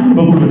እንቀይር ካል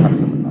በጉልበት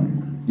አይደለም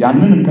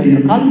ያንን እንቀይር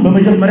ካል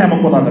በመጀመሪያ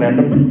መቆጣጠር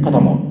ያለብን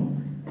ከተማው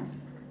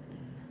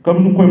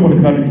ከብዙ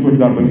የፖለቲካ ድርጅቶች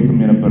ጋር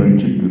በፊትም የነበረን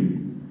ችግር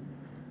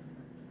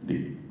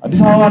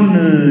አዲስ አበባን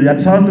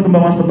ጥቅም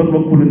በማስጠበቅ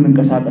በኩል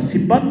እንንቀሳቀስ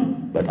ሲባል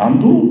በጣም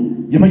ጥሩ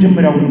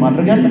የመጀመሪያው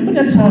ማድረግ ያለብን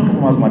የአዲስ አበባ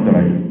ከተማ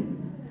ማደራጀት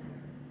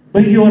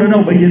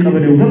በየወረዳው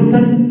በየቀበሌው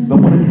ገብተን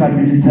በፖለቲካ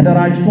ድርጅት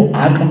ተደራጅቶ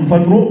አቅም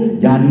ፈጥሮ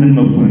ያንን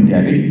መብቱን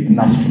እንዲያገኝ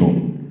እናስችለው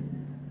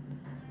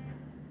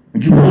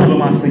እንጂ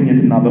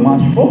በማሰኘትና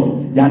በማስጮህ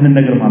ያንን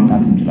ነገር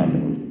ማምጣት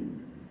እንችላለን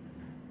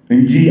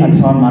እንጂ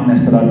አዲስ አበባ ማን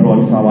ያስተዳድረው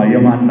አዲስ አበባ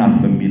የማናት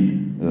በሚል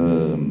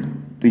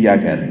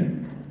ጥያቄ አለ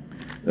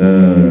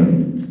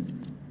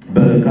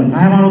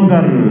በሃይማኖት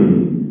ጋር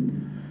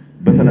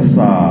በተነሳ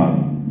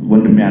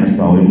ወንድም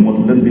ያነሳው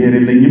የሞትለት ብሔር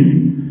የለኝም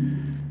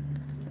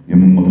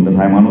የሞትለት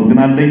ሃይማኖት ግን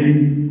አለኝ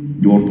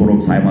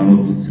የኦርቶዶክስ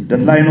ሃይማኖት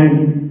ስደት ላይ ነው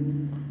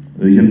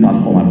ይህን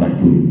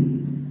ታስቆማላችሁ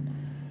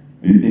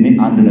እኔ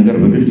አንድ ነገር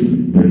በግልጽ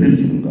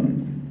ልንገር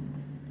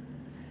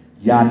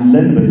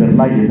ያለን በዘር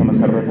ላይ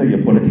የተመሰረተ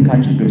የፖለቲካ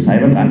ችግር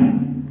ሳይበቃን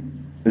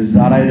እዛ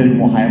ላይ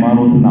ደግሞ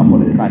ሃይማኖትና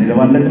ፖለቲካን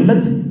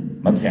ይደባለቅለት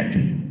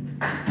መጥፊያችን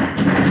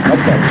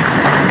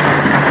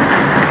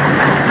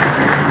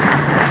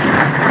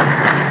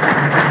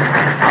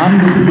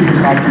አንዱ ትልቅ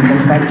ሳችን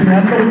መጥፋችን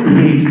ያለው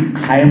ይሄ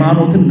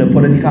ሃይማኖትን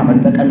ለፖለቲካ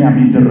መጠቀሚያ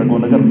የሚደረገው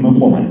ነገር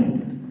መቆም አለበት።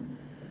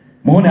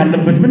 መሆን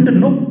ያለበት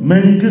ምንድነው?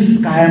 መንግስት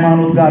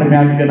ከሃይማኖት ጋር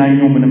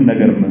የሚያገናኘው ምንም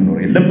ነገር መኖር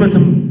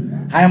የለበትም።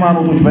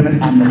 ሃይማኖቶች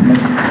በነፃነት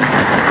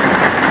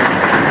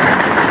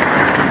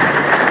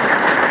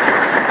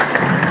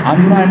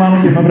አንዱን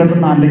ሃይማኖት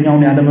የመምረጥና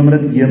አንደኛውን ያለ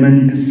መምረጥ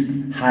የመንግስት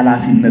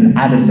ኃላፊነት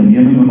አይደለም፣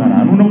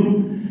 የምዕመናኑ ነው።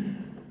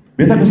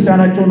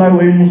 ቤተክርስቲያናቸው ላይ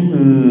ወይም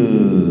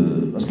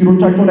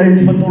መስጊዶቻቸው ላይ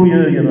የሚፈጠሩ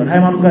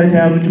የሃይማኖት ጋር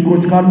የተያያዙ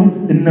ችግሮች ካሉ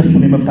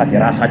እነሱን የመፍታት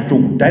የራሳቸው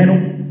ጉዳይ ነው።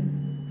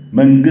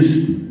 መንግስት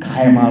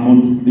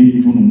ከሃይማኖት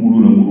እጁን ሙሉ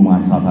ለሙሉ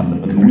ማንሳት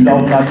አለበት ነው።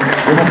 ዊዛውት ዳት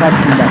ዴሞክራሲ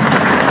ይላል።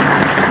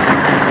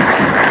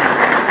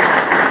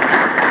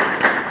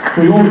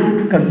 ሶዮን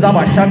ከዛ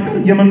ባሻገር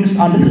የመንግስት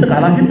አንድ ትልቅ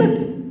ኃላፊነት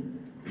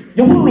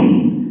የሁሉም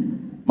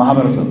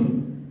ማህበረሰብ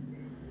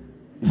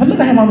የፈለገ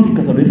ሃይማኖት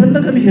ይከተሉ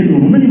የፈለገ ብሄር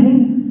ይሁኑ ምን ይሁን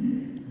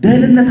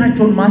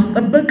ደህንነታቸውን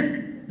ማስጠበቅ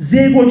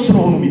ዜጎች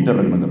ስለሆኑ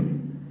የሚደረግ ነገር ነው።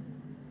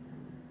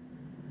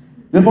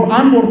 therefore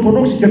አንድ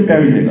ኦርቶዶክስ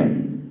ኢትዮጵያዊ ዜጋ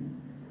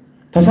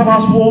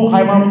ተሰባስቦ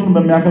ሃይማኖቱን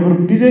በሚያከብር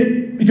ጊዜ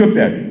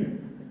ኢትዮጵያዊ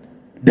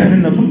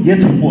ደህንነቱን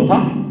የትም ቦታ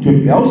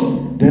ኢትዮጵያ ውስጥ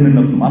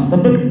ደህንነቱን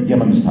ማስጠበቅ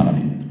የመንግስት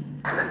ኃላፊነት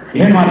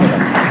ይሄን ማለት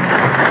ነው።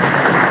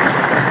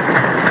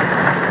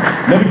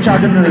 ለብቻ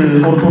ግን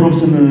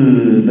ኦርቶዶክስን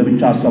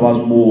ለብቻ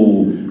አሰባስቦ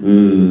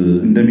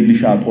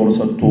እንደሚሊሻ ጦር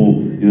ሰጥቶ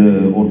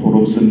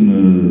ኦርቶዶክስን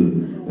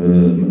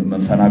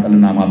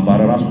መፈናቀልና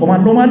ማባረር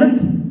አስቆማለሁ ማለት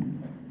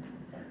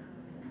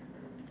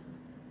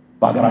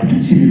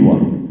በአገራችን ሲቪል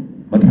ዋር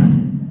መጥራት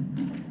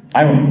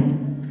አይሆንም።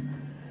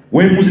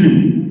 ወይ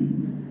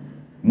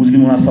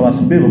ሙስሊሙን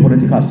አሰባስቤ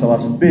በፖለቲካ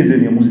አሰባስቤ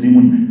ዘን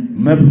የሙስሊሙን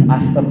መብት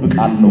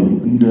አስጠብቃለሁ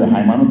እንደ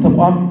ሃይማኖት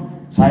ተቋም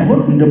ሳይሆን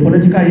እንደ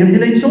ፖለቲካ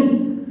የሚለኝ ሰው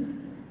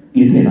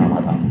የጤና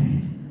ማጣት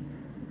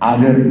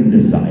አገር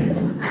እንደዛ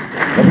አይደለም።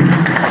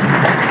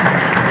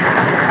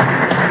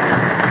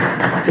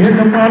 ይሄን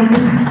ደግሞ ያልኩት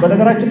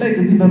በነገራችን ላይ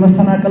እዚህ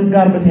በመፈናቀል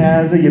ጋር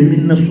በተያያዘ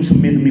የሚነሱ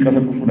ስሜት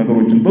የሚቀሰቅሱ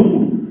ነገሮችን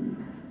በሙሉ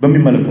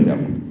በሚመለከት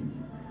ያልኩት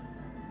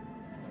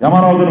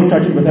የአማራ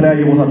ወገኖቻችን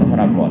በተለያየ ቦታ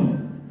ተፈናቅለዋል።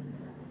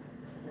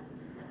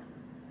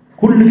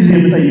 ሁሉ ጊዜ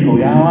የምጠይቀው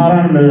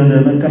የአማራን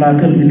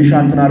ለመከላከል ሚሊሻ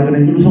እንትን አድርገን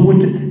የሚሉ ሰዎች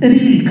እሪ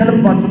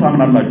ከልባችሁ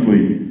ታምናላችሁ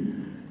ወይ?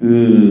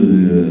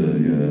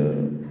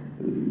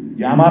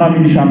 የአማራ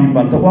ሚሊሻ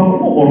የሚባል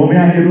ተቋቁሞ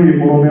ኦሮሚያ ሄዶ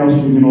የኦሮሚያ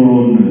ውስጥ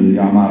የሚኖረውን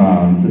የአማራ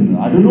እንትን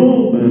አድኖ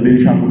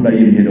ቤንሻንጉል ላይ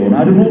የሚሄደውን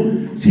አድኖ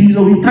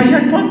ሲይዘው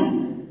ይታያቸዋል።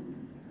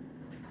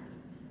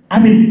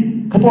 አሚን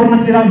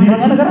ከጦርነት ሌላ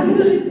የሚመጣ ነገር አለ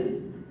እንደዚህ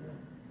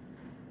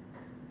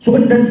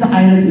እንደዛ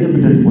አይነት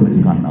የእብደት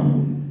ፖለቲካ ነው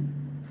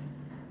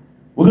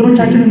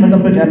ወገኖቻችንን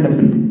መጠበቅ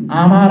ያለብን።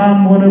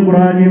 አማራም ሆነ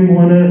ጉራጌም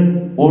ሆነ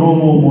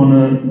ኦሮሞም ሆነ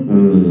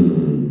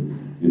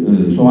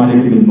ሶማሌ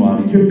ክልል ነው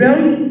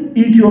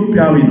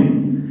ኢትዮጵያዊ ነው።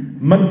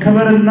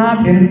 መከበርና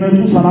ጤንነቱ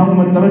ሰላሙ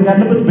መጠበቅ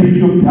ያለበት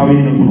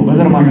በኢትዮጵያዊነቱ ነው፣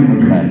 በዘር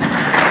ማንነቱ ላይ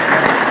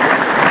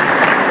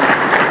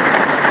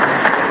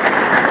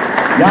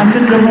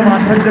ያንን ደግሞ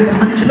ማስረዳት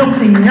የምንችለው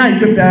እኛ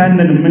ኢትዮጵያውያን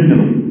ነን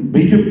የምንለው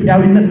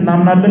በኢትዮጵያዊነት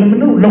እናምናለን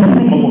የምንለው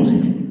ለሁሉም መቆም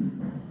ሲችል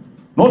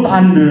ኖት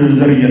አንድ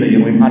ዘር እየለየ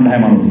ወይም አንድ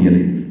ሃይማኖት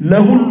እየለየ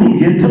ለሁሉም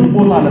የትም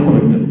ቦታ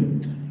ለተበደለ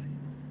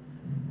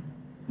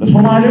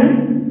ለሶማሌው፣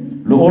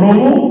 ለኦሮሞ፣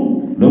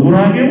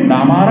 ለጉራጌው፣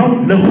 ለአማራው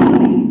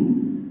ለሁሉም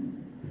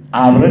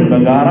አብረን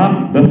በጋራ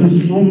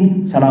በፍጹም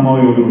ሰላማዊ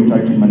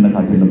ወገኖቻችን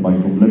መነካት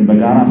የለባቸው ብለን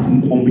በጋራ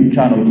ስንቆም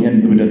ብቻ ነው ይሄን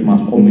እብደት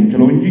ማስቆም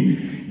እንችለው እንጂ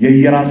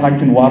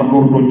የየራሳችን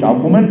ዋርሎርዶች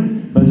አቁመን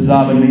በዛ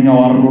በእኛ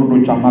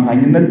ዋርሎርዶች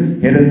አማካኝነት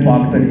ሄደን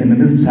ተዋክተን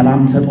ይሄንን ህዝብ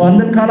ሰላም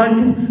ሰጥቷለን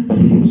ካላችሁ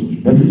በፍጹም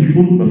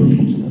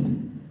ስህተት።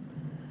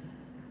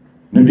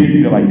 ንዴት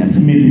ይገባኛል፣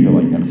 ስሜት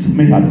ይገባኛል።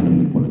 ስሜት አይደለም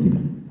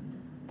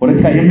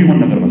ፖለቲካ የሚሆን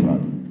ነገር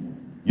መስራት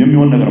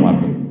የሚሆን ነገር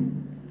ማድረግ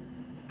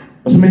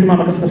በስሜት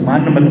ማመቀስቀስ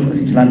ማንንም መቀስቀስ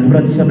ይችላል።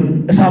 ህብረተሰብን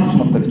እሳት ውስጥ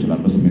መክተት ይችላል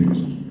በስሜት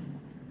ቀስ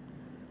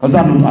ከዛ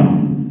እንውጣ።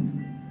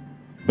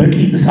 በቂ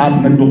እሳት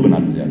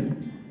ነዶብናል። እዚያ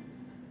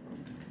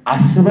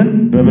አስበን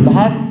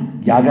በብልሃት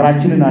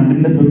የሀገራችንን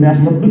አንድነት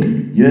በሚያስጠብቅ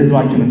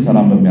የህዝባችንን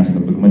ሰላም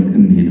በሚያስጠብቅ መልክ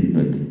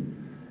እንሄድበት።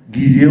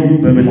 ጊዜው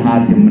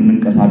በብልሃት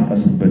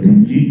የምንንቀሳቀስበት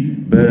እንጂ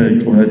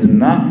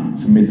በጩኸትና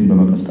ስሜትን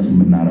በመቀስቀስ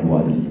የምናረጋው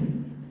አይደለም።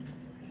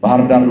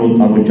 ባህር ዳር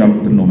ለወጣቶች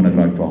ያልኩትን ነው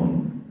የምነግራቸው። አሁን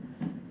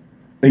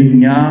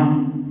እኛ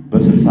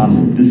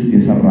በ66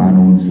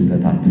 የሰራነውን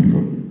ስህተት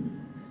አትድገሙ።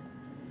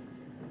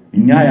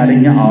 እኛ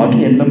ያለኛ አዋቂ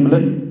የለም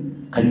ብለን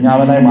ከኛ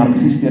በላይ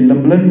ማርክሲስት የለም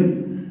ብለን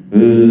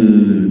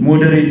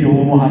ሞዴሬት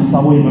የሆኑ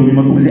ሐሳቦች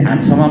በሚመጡ ጊዜ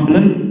አንሰማም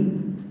ብለን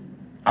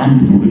አንድ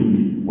ትውልድ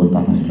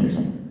ወጣት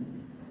አስረሰው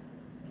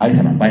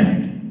አይተናል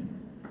ባይናችን።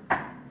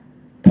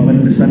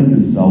 ተመልሰን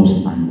እዛ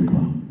ውስጥ አንግባ።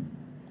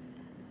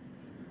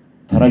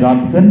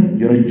 ተረጋግተን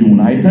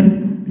የረጅሙን አይተን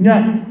እኛ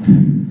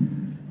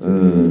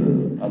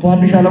አቶ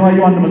ሀቢሻ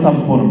ለማየው አንድ መጽሐፍ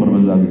ጽፎ ነበር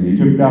በዛ ጊዜ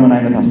ኢትዮጵያ ምን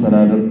አይነት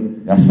አስተዳደር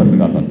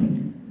ያስፈልጋታል፣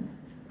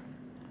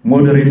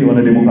 ሞዴሬት የሆነ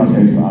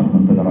ዴሞክራሲያዊ ስርዓት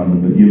መፈጠር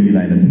አለበት የሚል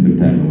አይነት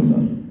እንድታ ያለው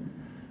መጽሐፍ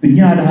እኛ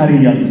አዳሪ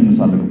ያሉት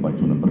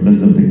እንሳለቅባቸው ነበር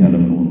ለዘብተኛ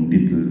ለምን ሆኑ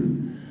እንዴት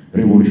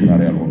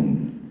ሪቮሉሽናሪ ያልሆኑ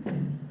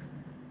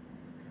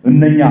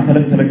እነኛ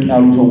ተለቅ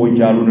ያሉ ሰዎች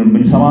ያሉንን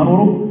ብንሰማ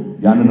ኖሮ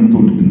ያንንም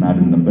ትውልድ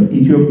እናድን ነበር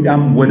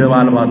ኢትዮጵያም ወደብ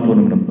አልባ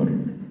አትሆንም ነበር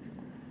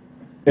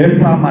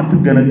ኤርትራም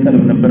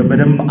አትገነጠልም ነበር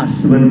በደም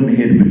አስበን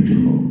መሄድ ብንችል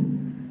ነው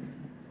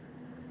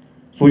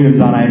ሶ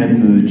የዛን አይነት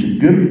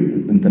ችግር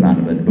እንትና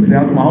ነበር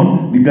ምክንያቱም አሁን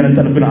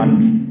ሊገነጠልብን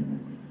አንድ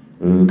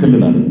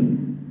ክልል አለ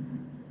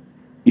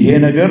ይሄ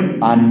ነገር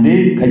አንዴ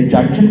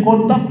ከጃችን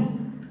ቆጣ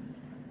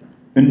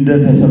እንደ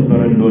ተሰበረ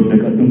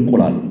እንደወደቀ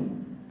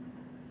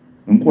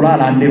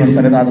እንቁላል አንዴ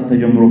መሰረታት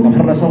ተጀምሮ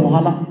ከፈረሰ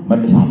በኋላ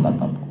መልሳ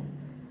አጣጣቁ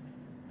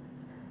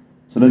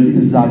ስለዚህ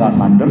እዛ ጋር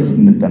ሳንደርስ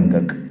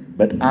እንጠንቀቅ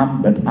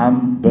በጣም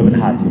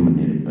በብልሃት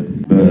የምንሄድበት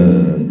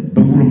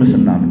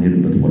በጉርምስና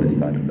የምንሄድበት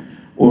ፖለቲካ አይደለም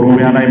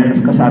ኦሮሚያ ላይ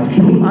መቀስቀሳት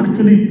ይችላል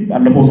አክቹሊ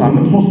ባለፈው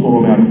ሳምንት 3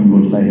 ኦሮሚያ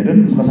ክልሎች ላይ ሄደን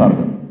ተስከሳርገ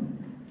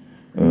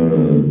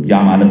ያ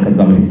ማለት ከዛ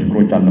በፊት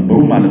ችግሮች አልነበሩ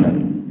ማለት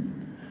አይደለም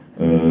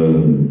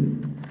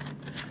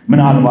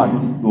ምናልባት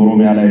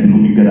ኦሮሚያ ላይ ብዙ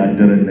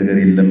የሚገዳደር ነገር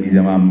የለም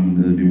ይዘማም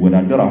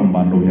ቢወዳደር አሁን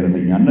ባለው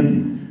ሄረተኛነት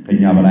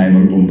ከኛ በላይ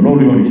መርጦም ብለው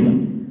ሊሆን ይችላል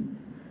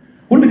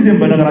ሁሉ ጊዜም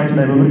በነገራችን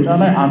ላይ በምርጫ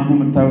ላይ አንዱ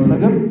የምታዩት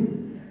ነገር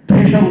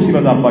ፕሬሸሩ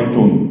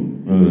ሲበዛባቸው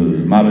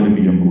ማበድ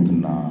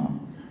የሚጀምሩትና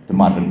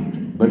ተማደል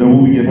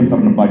በደቡብ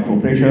እየፈጠርንባቸው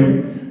ፕሬሸር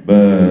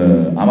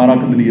በአማራ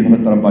ክልል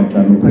እየተፈጠረባቸው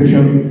ያለው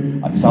ፕሬሸር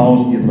አዲስ አበባ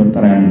ውስጥ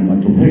እየተፈጠረ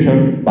ያለው ፕሬሸር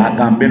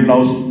በጋምቤላ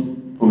ውስጥ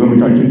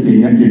ወገኖቻችን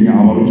የኛ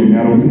አማሮች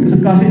የሚያረቡት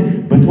እንቅስቃሴ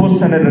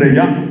በተወሰነ ደረጃ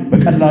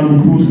በቀላሉ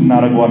ክሩዝ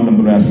እናረጋዋለን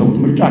ብለው ያሰቡት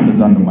ምርጫ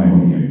እንደዛ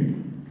እንደማይሆን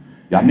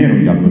ያኔ ነው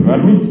ያለው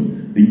ያሉት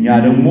እኛ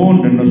ደግሞ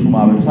እንደነሱ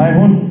ማበድ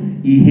ሳይሆን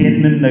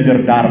ይሄንን ነገር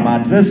ዳር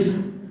ማድረስ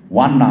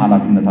ዋና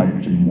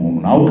ኃላፊነታችን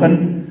መሆኑን አውቀን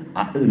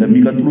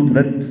ለሚቀጥሉት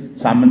 2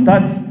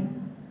 ሳምንታት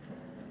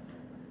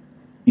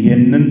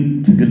ይሄንን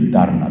ትግል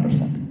ዳር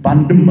እናደርሳለን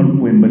ባንድም መልኩ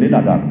ወይም በሌላ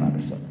ዳር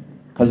እናደርሳለን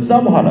ከዛ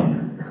በኋላ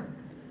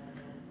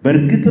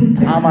በርግጥም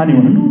ታማኒ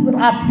ሆነ ነው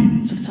ራፍሊ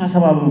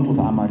 67%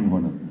 ታማኒ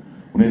ሆነ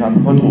ሁኔታ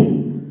ተፈጥሮ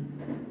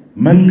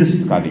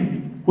መንግስት ካገኘ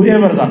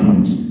whoever that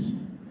መንግስት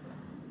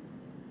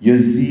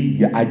የዚህ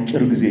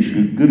የአጭር ጊዜ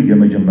ሽግግር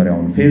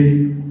የመጀመሪያውን ፌዝ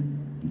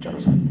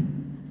እንጨርሳለን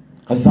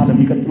ከዛ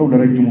ለሚቀጥለው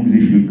ለረጅሙ ጊዜ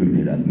ሽግግር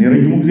ይላል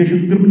ለረጅሙ ጊዜ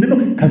ሽግግር ምንድነው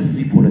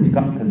ከዚህ ፖለቲካ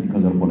ከዚህ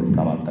ከዘር ፖለቲካ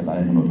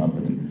ባጠቃላይ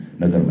ምንወጣበት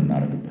ነገር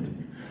ምናረግበት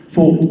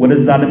ሶ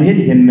ወደዛ ለመሄድ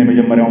ይሄን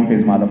የመጀመሪያውን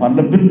ፌዝ ማለፍ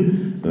አለብን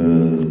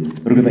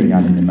እርግጠኛ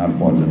ነኝ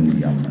እናልፈዋለን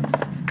ይያምናል